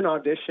wasn't an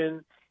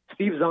audition.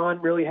 Steve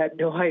Zahn really had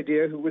no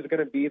idea who was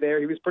going to be there.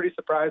 He was pretty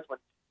surprised when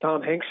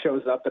Tom Hanks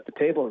shows up at the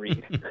table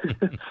read.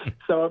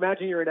 So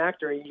imagine you're an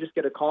actor and you just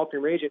get a call from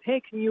your agent,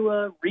 hey, can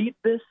you read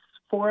this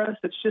for us?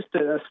 It's just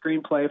a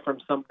screenplay from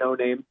some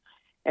no-name.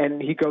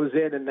 And he goes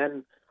in, and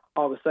then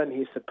all of a sudden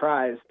he's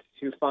surprised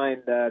to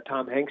find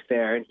Tom Hanks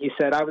there. And he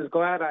said, I was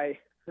glad I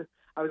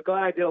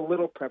did a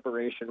little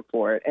preparation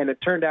for it. And it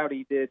turned out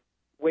he did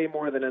way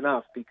more than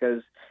enough,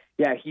 because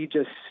yeah, he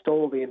just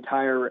stole the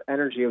entire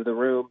energy of the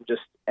room.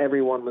 Just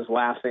everyone was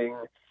laughing.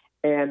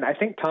 And I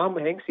think Tom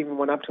Hanks even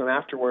went up to him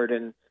afterward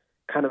and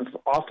kind of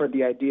offered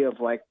the idea of,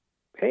 like,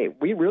 hey,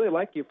 we really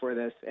like you for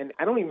this. And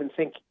I don't even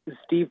think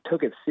Steve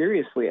took it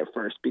seriously at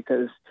first,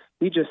 because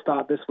he just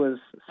thought this was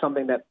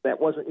something that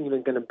wasn't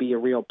even going to be a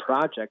real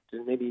project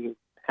and maybe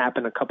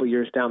happen a couple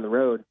years down the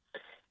road.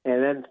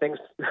 And then things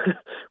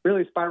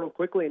really spiraled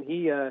quickly, and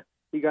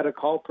he got a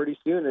call pretty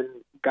soon and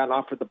got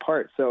offered the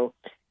part. So,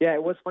 yeah,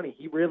 it was funny.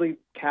 He really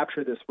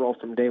captured this role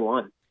from day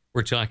one.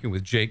 We're talking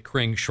with Jake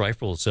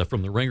Kring-Schreifels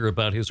from The Ringer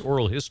about his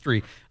oral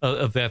history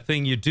of That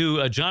Thing You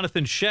Do.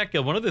 Jonathan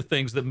Schaech, one of the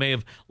things that may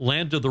have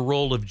landed the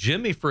role of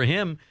Jimmy for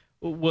him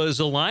was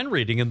a line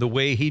reading and the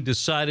way he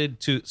decided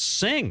to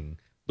sing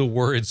the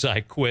words "I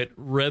quit"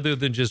 rather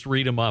than just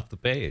read them off the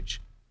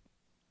page.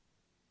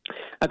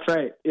 That's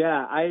right.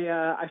 Yeah,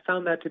 I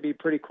found that to be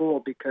pretty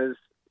cool, because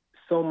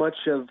so much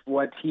of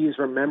what he's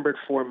remembered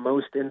for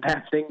most in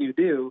That Thing You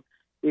Do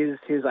is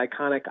his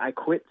iconic "I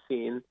Quit"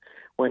 scene,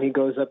 when he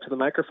goes up to the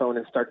microphone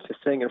and starts to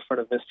sing in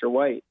front of Mr.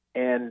 White.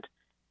 And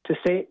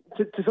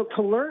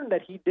to learn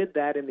that he did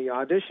that in the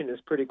audition is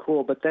pretty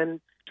cool, but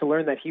then to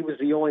learn that he was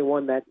the only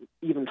one that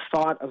even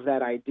thought of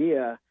that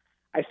idea,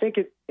 I think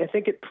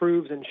it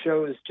proves and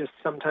shows just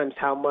sometimes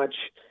how much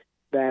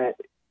that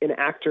an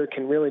actor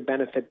can really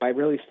benefit by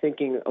really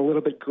thinking a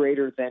little bit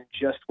greater than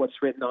just what's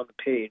written on the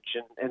page.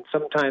 And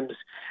sometimes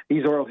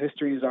these oral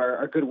histories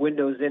are good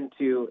windows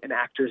into an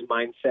actor's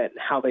mindset and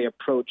how they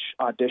approach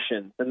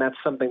auditions. And that's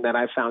something that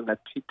I found that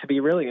to be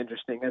really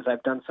interesting as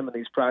I've done some of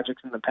these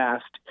projects in the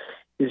past,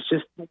 is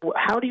just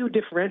how do you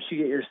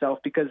differentiate yourself?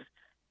 Because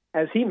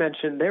as he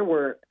mentioned, there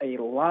were a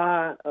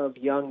lot of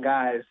young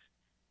guys,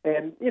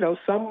 and,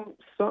 some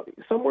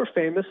were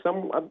famous,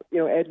 some,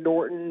 Ed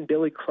Norton,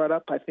 Billy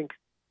Crudup, I think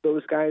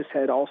those guys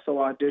had also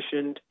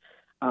auditioned.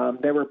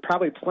 There were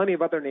probably plenty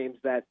of other names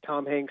that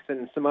Tom Hanks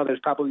and some others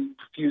probably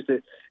refused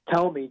to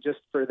tell me just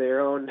for their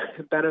own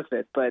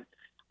benefit. But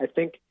I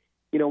think,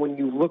 when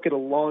you look at a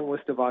long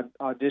list of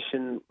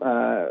audition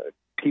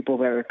people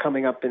that are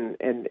coming up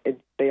and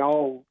they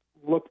all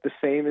look the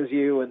same as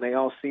you and they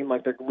all seem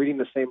like they're reading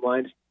the same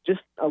lines,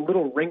 just a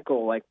little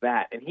wrinkle like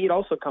that. And he'd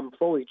also come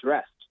fully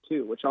dressed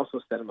too, which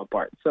also set him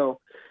apart. So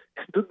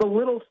the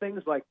little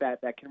things like that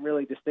can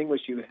really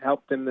distinguish you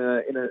helped him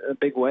in a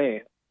big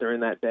way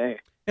during that day.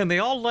 And they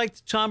all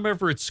liked Tom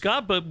Everett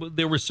Scott, but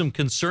there were some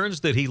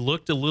concerns that he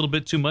looked a little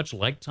bit too much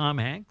like Tom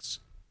Hanks.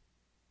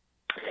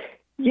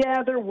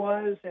 Yeah, there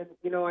was. And,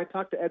 I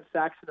talked to Ed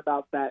Saxon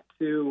about that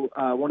too,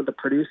 one of the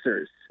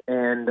producers.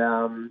 And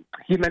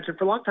he mentioned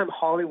for a long time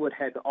Hollywood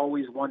had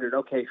always wondered,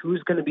 okay,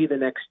 who's going to be the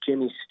next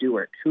Jimmy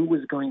Stewart? Who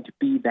was going to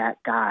be that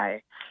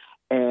guy?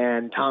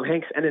 And Tom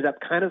Hanks ended up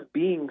kind of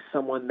being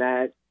someone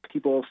that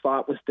people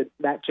thought was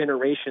that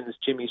generation's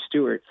Jimmy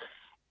Stewart.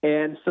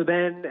 And so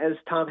then as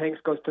Tom Hanks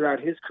goes throughout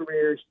his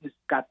career, he's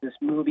got this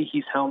movie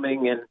he's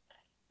helming, and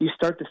you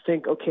start to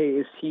think, okay,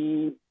 is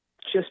he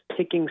just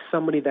picking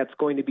somebody that's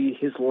going to be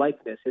his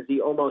likeness? Is he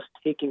almost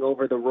taking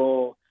over the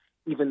role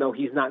even though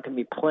he's not going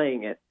to be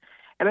playing it?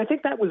 And I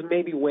think that was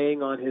maybe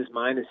weighing on his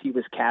mind as he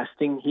was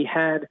casting. He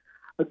had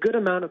a good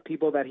amount of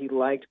people that he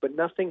liked, but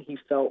nothing he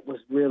felt was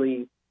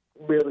really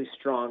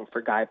strong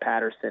for Guy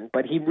Patterson.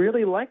 But he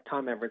really liked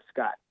Tom Everett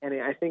Scott, and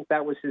I think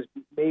that was his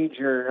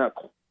major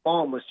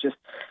qualm, was just,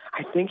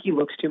 I think he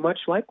looks too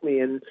much like me.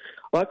 And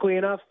luckily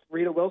enough,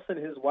 Rita Wilson,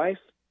 his wife,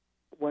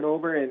 went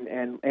over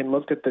and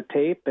looked at the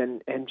tape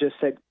and just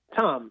said,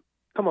 Tom,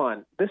 come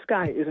on, this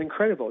guy is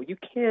incredible. You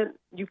can't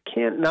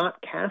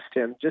not cast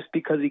him just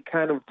because he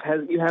kind of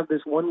has, you have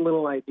this one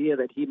little idea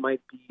that he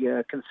might be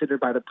considered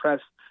by the press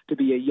to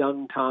be a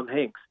young Tom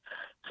Hanks.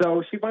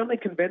 So she finally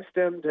convinced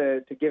him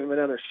to give him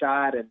another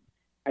shot, and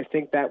I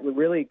think that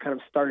really kind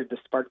of started to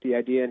spark the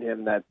idea in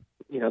him that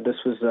this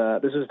was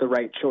the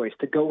right choice,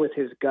 to go with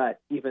his gut,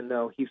 even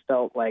though he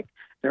felt like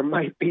there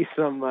might be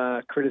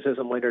some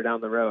criticism later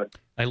down the road.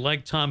 I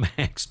like Tom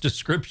Hanks'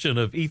 description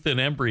of Ethan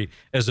Embry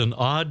as an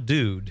odd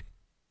dude.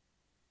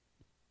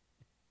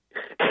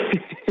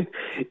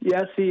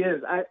 Yes, he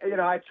is.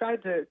 I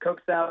tried to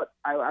coax out.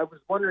 I was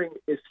wondering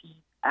if he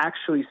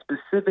actually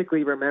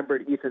specifically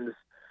remembered Ethan's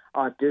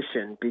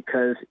audition,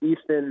 because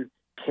Ethan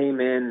came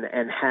in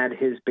and had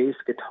his bass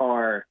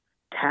guitar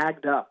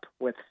tagged up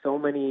with so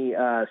many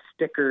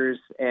stickers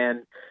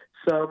and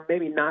some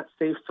maybe not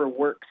safe for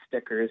work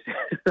stickers.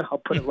 I'll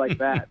put it like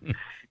that.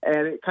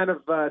 And it kind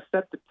of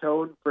set the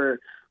tone for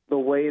the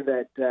way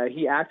that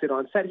he acted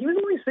on set. He was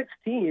only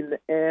 16,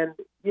 and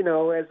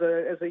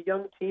as a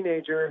young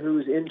teenager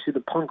who's into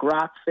the punk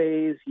rock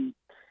phase, he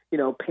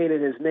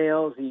painted his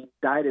nails. He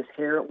dyed his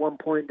hair at one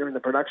point during the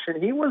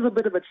production. He was a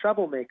bit of a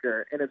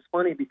troublemaker, and it's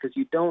funny because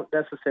you don't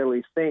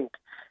necessarily think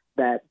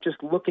that just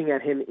looking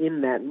at him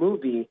in that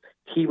movie,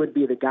 he would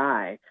be the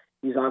guy.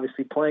 He's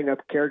obviously playing a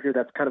character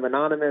that's kind of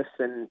anonymous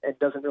and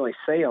doesn't really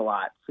say a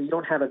lot, so you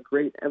don't have a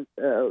great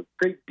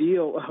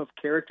deal of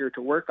character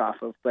to work off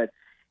of. But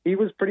he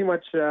was pretty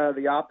much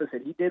the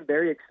opposite. He did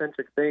very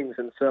eccentric things,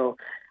 and so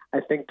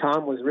I think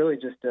Tom was really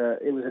just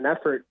it was an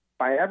effort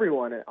by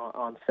everyone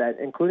on set,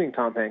 including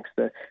Tom Hanks,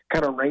 to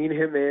kind of rein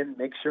him in,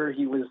 make sure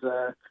he was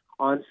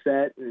on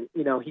set. And,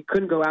 he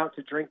couldn't go out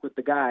to drink with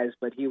the guys,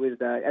 but he was,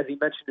 as he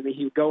mentioned to me,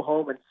 he would go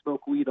home and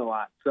smoke weed a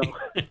lot. So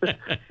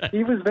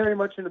he was very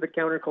much into the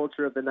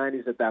counterculture of the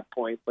 90s at that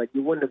point, but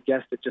you wouldn't have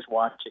guessed it just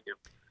watching him.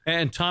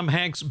 And Tom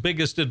Hanks'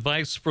 biggest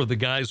advice for the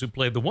guys who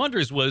played the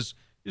Wanderers was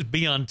just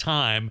be on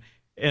time,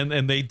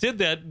 and they did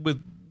that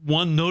with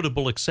one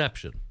notable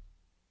exception.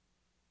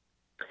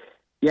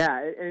 Yeah,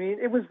 I mean,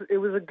 it was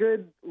a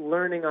good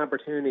learning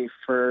opportunity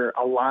for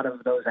a lot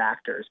of those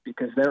actors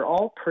because they're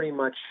all pretty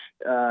much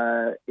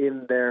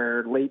in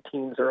their late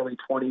teens, early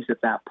 20s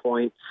at that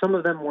point. Some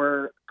of them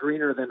were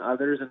greener than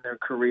others in their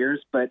careers,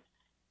 but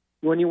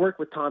when you work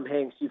with Tom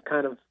Hanks, you've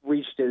kind of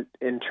reached it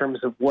in terms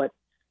of what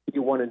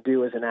you want to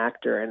do as an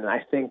actor, and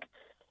I think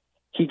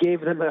he gave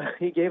them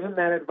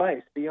that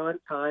advice: be on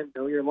time,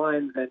 know your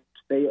lines, and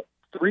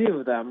three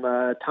of them,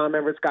 Tom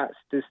Everett Scott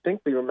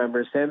distinctly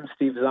remembers him,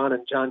 Steve Zahn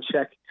and John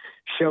Sheck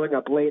showing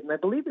up late, and I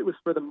believe it was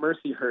for the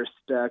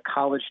Mercyhurst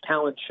college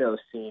talent show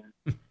scene.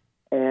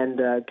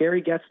 And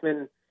Gary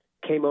Getzman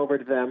came over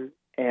to them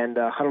and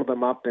huddled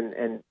them up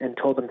and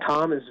told them,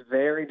 Tom is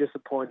very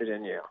disappointed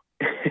in you.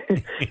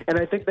 And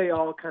I think they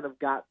all kind of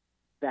got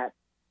that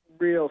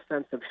real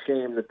sense of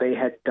shame that they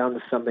had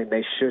done something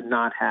they should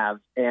not have.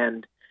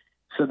 And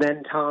so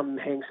then Tom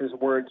Hanks's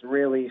words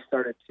really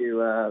started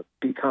to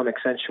become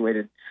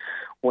accentuated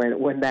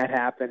when that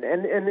happened.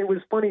 And it was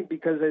funny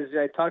because as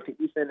I talked to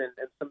Ethan and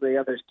some of the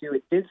others too,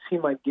 it did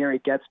seem like Gary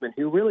Getzman,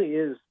 who really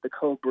is the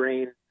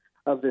co-brain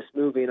of this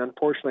movie, and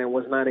unfortunately I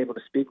was not able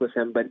to speak with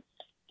him, but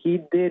he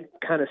did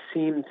kind of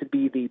seem to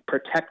be the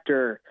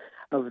protector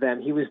of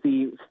them. He was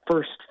the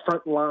first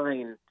front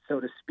line, so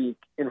to speak,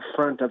 in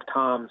front of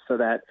Tom so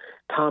that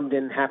Tom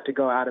didn't have to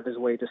go out of his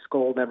way to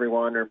scold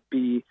everyone or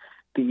be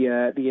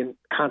the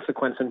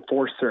consequence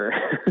enforcer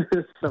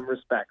in some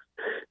respects.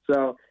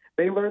 So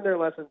they learned their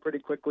lesson pretty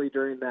quickly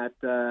during that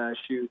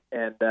shoot,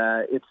 and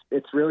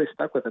it's really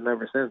stuck with them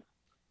ever since.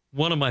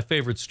 One of my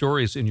favorite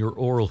stories in your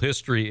oral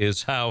history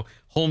is how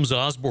Holmes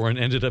Osborne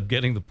ended up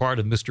getting the part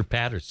of Mr.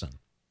 Patterson.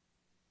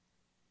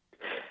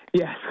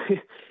 Yes.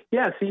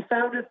 Yes, he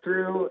found it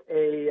through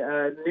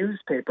a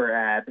newspaper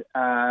ad,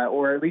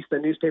 or at least a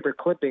newspaper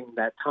clipping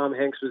that Tom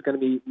Hanks was going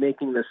to be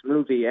making this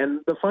movie.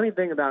 And the funny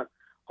thing about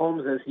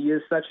Holmes is he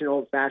is such an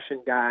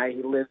old-fashioned guy.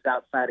 He lives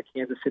outside of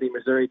Kansas City,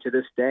 Missouri to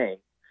this day.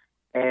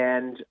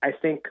 And I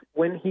think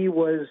when he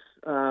was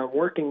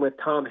working with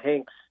Tom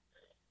Hanks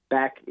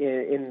back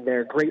in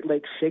their Great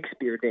Lakes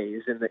Shakespeare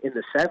days in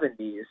the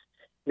 70s,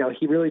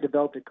 he really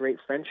developed a great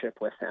friendship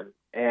with him.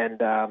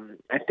 And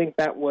I think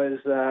that was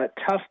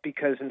tough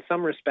because in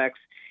some respects,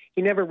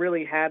 he never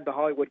really had the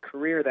Hollywood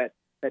career that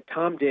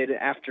Tom did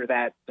after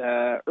that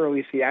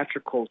early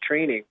theatrical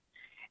training.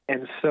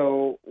 And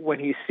so when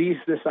he sees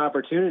this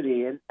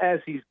opportunity, and as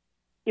he's,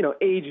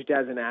 aged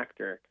as an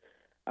actor,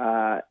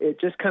 it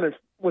just kind of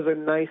was a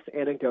nice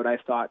anecdote, I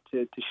thought,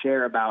 to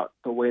share about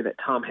the way that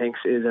Tom Hanks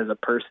is as a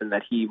person,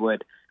 that he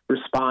would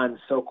respond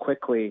so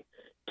quickly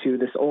to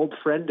this old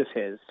friend of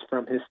his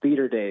from his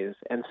theater days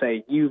and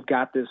say, you've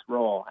got this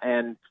role.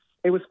 And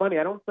it was funny.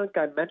 I don't think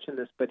I mentioned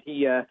this, but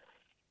Holmes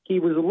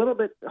was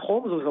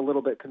a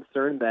little bit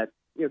concerned that,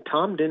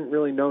 Tom didn't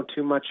really know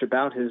too much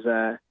about his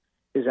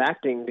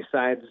acting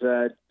besides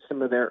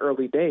some of their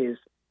early days.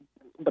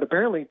 But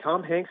apparently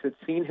Tom Hanks had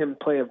seen him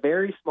play a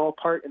very small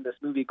part in this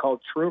movie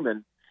called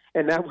Truman,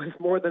 and that was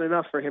more than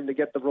enough for him to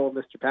get the role of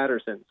Mr.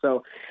 Patterson.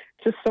 So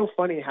it's just so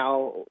funny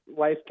how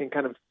life can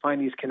kind of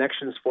find these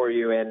connections for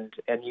you, and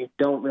you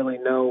don't really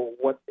know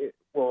what it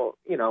will,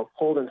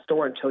 hold in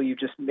store until you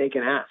just make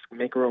an ask,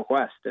 make a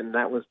request. And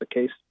that was the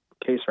case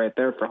right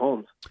there for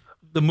Holmes.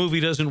 The movie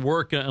doesn't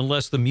work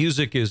unless the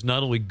music is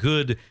not only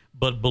good,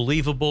 but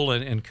believable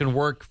and can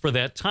work for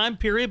that time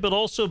period, but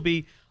also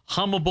be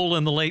hummable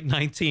in the late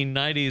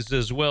 1990s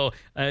as well.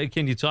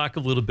 Can you talk a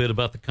little bit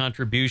about the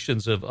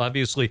contributions of,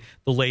 obviously,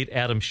 the late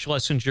Adam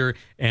Schlesinger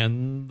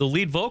and the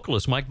lead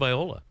vocalist, Mike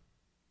Viola?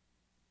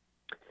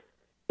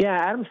 Yeah,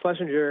 Adam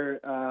Schlesinger,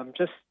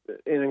 just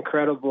an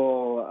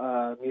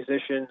incredible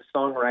musician,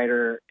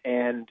 songwriter,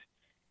 and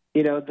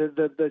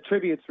the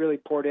tributes really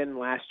poured in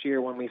last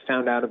year when we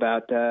found out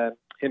about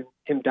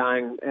him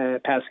dying,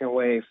 passing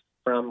away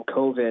from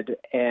COVID,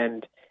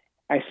 and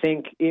I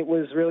think it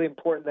was really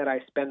important that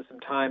I spend some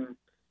time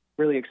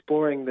really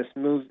exploring this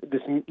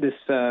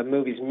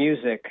movie's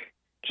music,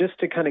 just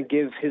to kind of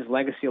give his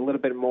legacy a little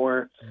bit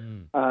more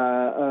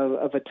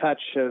of a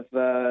touch of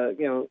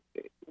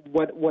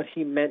what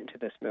he meant to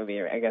this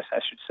movie, I guess I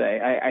should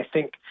say. I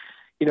think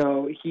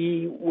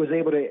he was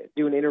able to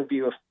do an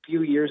interview a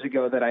few years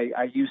ago that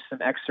I used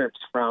some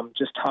excerpts from,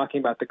 just talking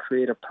about the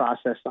creative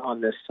process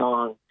on this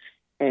song.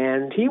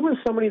 And he was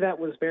somebody that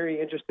was very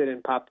interested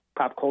in pop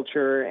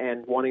culture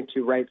and wanting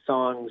to write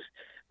songs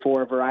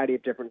for a variety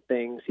of different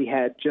things. He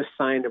had just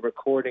signed a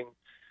recording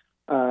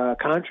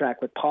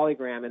contract with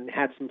Polygram and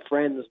had some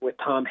friends with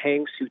Tom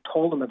Hanks who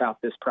told him about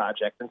this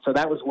project. And so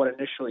that was what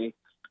initially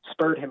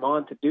spurred him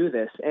on to do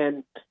this.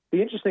 And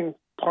the interesting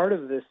part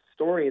of this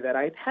story that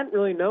I hadn't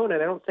really known,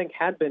 and I don't think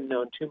had been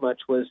known too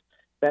much, was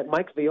that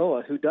Mike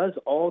Viola, who does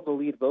all the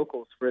lead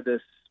vocals for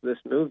this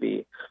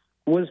movie,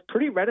 was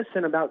pretty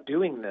reticent about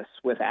doing this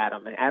with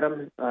Adam.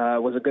 Adam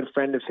was a good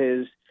friend of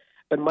his,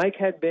 but Mike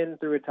had been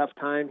through a tough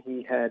time.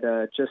 He had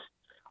just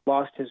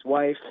lost his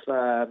wife.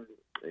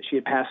 She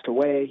had passed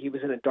away. He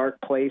was in a dark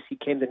place. He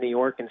came to New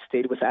York and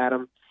stayed with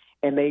Adam,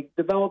 and they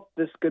developed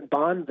this good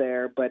bond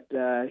there. But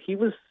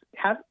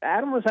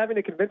Adam was having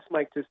to convince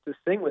Mike to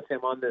sing with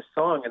him on this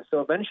song, and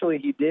so eventually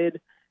he did.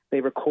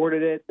 They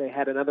recorded it. They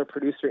had another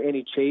producer,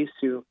 Annie Chase,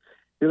 who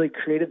really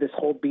created this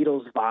whole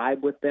Beatles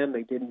vibe with them.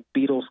 They did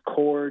Beatles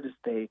chords.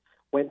 They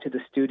went to the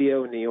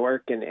studio in New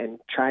York and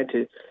tried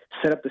to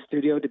set up the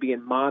studio to be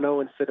in mono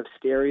instead of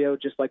stereo,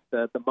 just like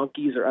the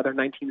Monkees or other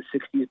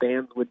 1960s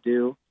bands would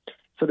do.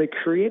 So they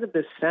created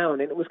this sound,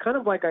 and it was kind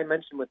of like I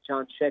mentioned with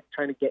John Scheck,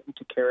 trying to get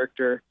into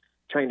character,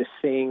 trying to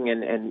sing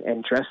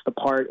and dress the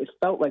part. It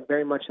felt like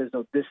very much as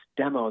though this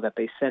demo that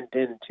they sent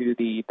in to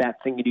the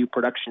That Thing You Do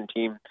production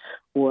team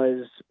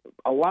was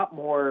a lot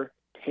more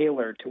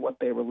tailored to what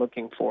they were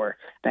looking for,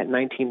 that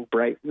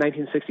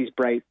 1960s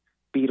bright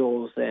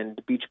Beatles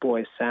and Beach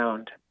Boys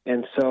sound.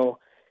 And so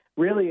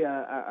really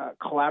a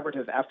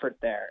collaborative effort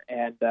there.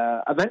 And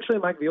eventually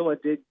Mike Viola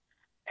did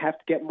have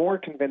to get more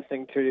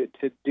convincing to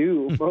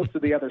do most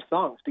of the other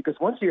songs, because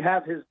once you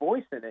have his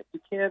voice in it, you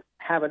can't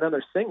have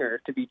another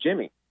singer to be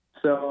Jimmy.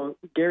 So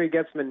Gary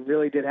Getzman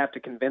really did have to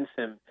convince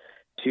him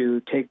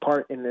to take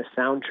part in this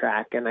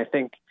soundtrack. And I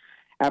think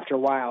after a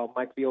while,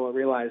 Mike Viola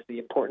realized the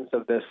importance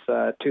of this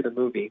to the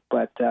movie.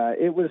 But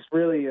it was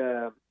really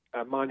a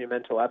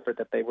monumental effort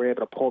that they were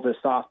able to pull this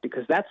off,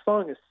 because that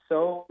song is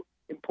so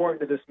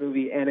important to this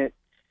movie, and it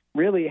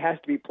really has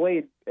to be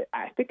played.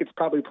 I think it's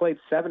probably played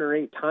 7 or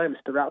 8 times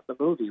throughout the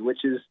movie,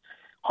 which is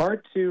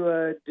hard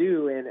to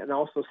do and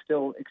also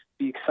still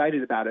be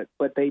excited about it.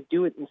 But they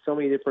do it in so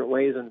many different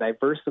ways and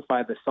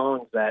diversify the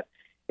songs that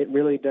it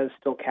really does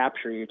still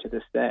capture you to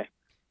this day.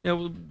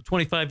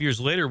 25 years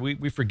later,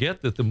 we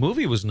forget that the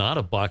movie was not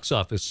a box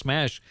office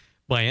smash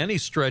by any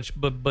stretch,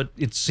 but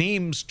it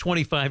seems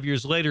 25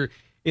 years later,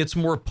 it's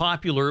more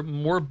popular,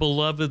 more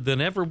beloved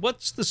than ever.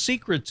 What's the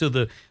secret to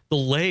the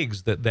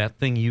legs that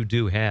Thing You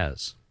Do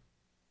has?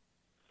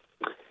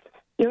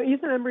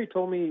 Ethan Embry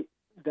told me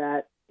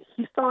that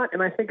he thought,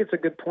 and I think it's a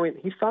good point,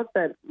 he thought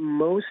that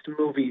most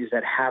movies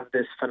that have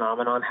this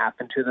phenomenon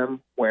happen to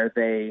them, where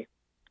they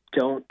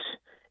don't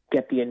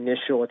get the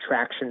initial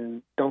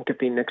attraction, don't get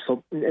the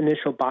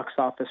initial box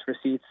office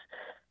receipts,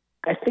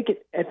 I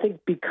think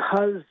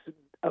because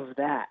of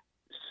that,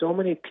 so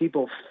many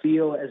people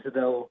feel as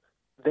though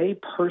they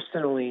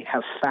personally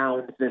have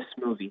found this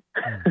movie.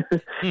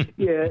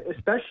 Yeah,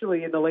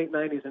 especially in the late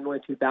 90s and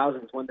early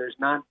 2000s, when there's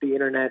not the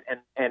internet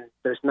and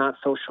there's not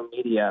social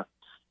media.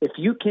 If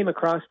you came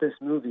across this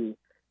movie,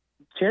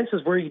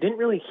 chances were you didn't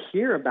really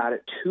hear about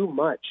it too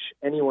much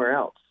anywhere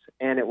else.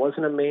 And it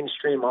wasn't a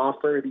mainstream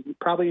offer. You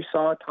probably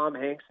saw Tom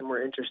Hanks and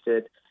were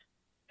interested.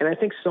 And I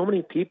think so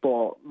many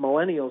people,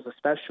 millennials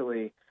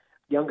especially,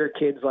 younger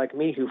kids like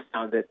me who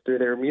found it through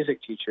their music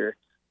teacher,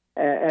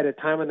 at a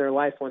time in their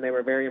life when they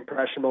were very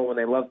impressionable, when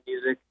they loved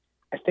music.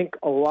 I think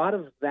a lot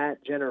of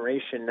that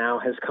generation now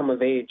has come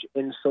of age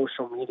in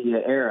social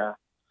media era,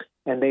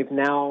 and they've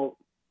now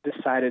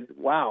decided,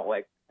 wow,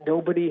 like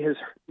nobody has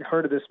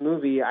heard of this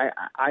movie.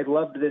 I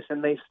loved this,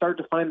 and they start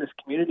to find this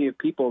community of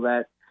people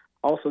that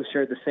also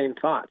shared the same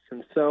thoughts.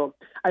 And so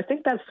I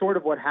think that's sort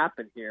of what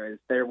happened here. Is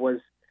there was,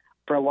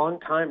 for a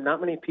long time,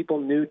 not many people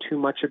knew too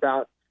much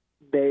about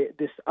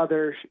this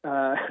other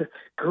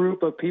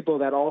group of people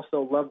that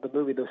also loved the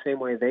movie the same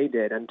way they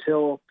did,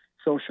 until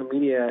social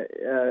media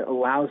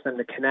allows them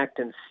to connect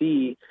and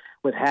see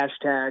with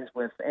hashtags,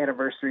 with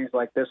anniversaries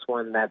like this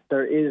one, that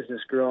there is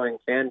this growing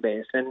fan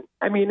base. And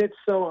I mean, it's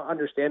so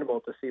understandable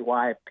to see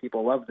why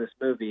people love this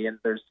movie, and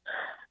there's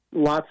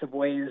lots of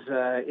ways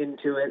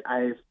into it.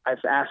 I've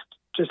asked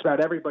just about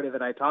everybody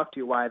that I talked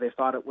to why they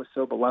thought it was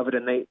so beloved,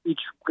 and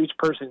each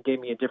person gave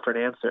me a different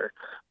answer.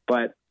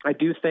 But I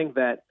do think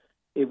that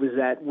it was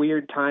that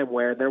weird time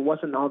where there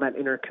wasn't all that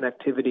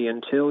interconnectivity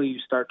until you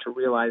start to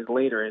realize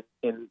later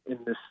in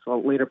this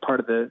later part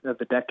of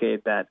the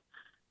decade that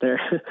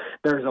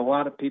there's a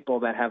lot of people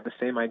that have the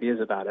same ideas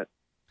about it.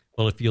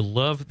 Well, if you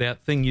love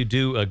That Thing You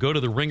Do, go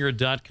to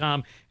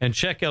theringer.com and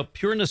check out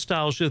Pure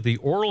Nostalgia, the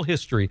oral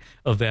history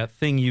of That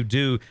Thing You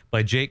Do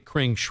by Jake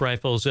Kring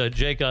Schreifels.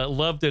 Jake, I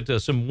loved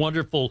it. Some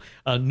wonderful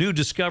new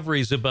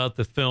discoveries about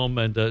the film,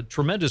 and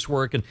tremendous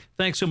work. And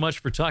thanks so much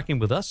for talking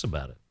with us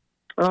about it.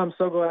 Oh, I'm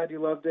so glad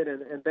you loved it,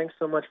 and thanks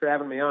so much for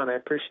having me on. I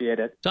appreciate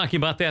it. Talking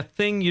about That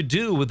Thing You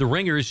Do with the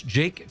Ringers,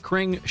 Jake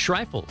Kring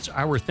Schreifels.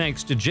 Our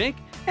thanks to Jake,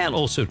 and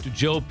also to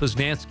Joe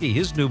Posnanski,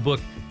 his new book,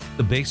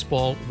 The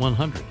Baseball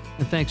 100.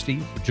 And thanks to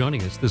you for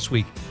joining us this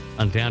week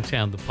on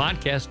Downtown the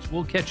Podcast.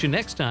 We'll catch you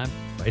next time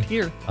right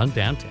here on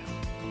Downtown.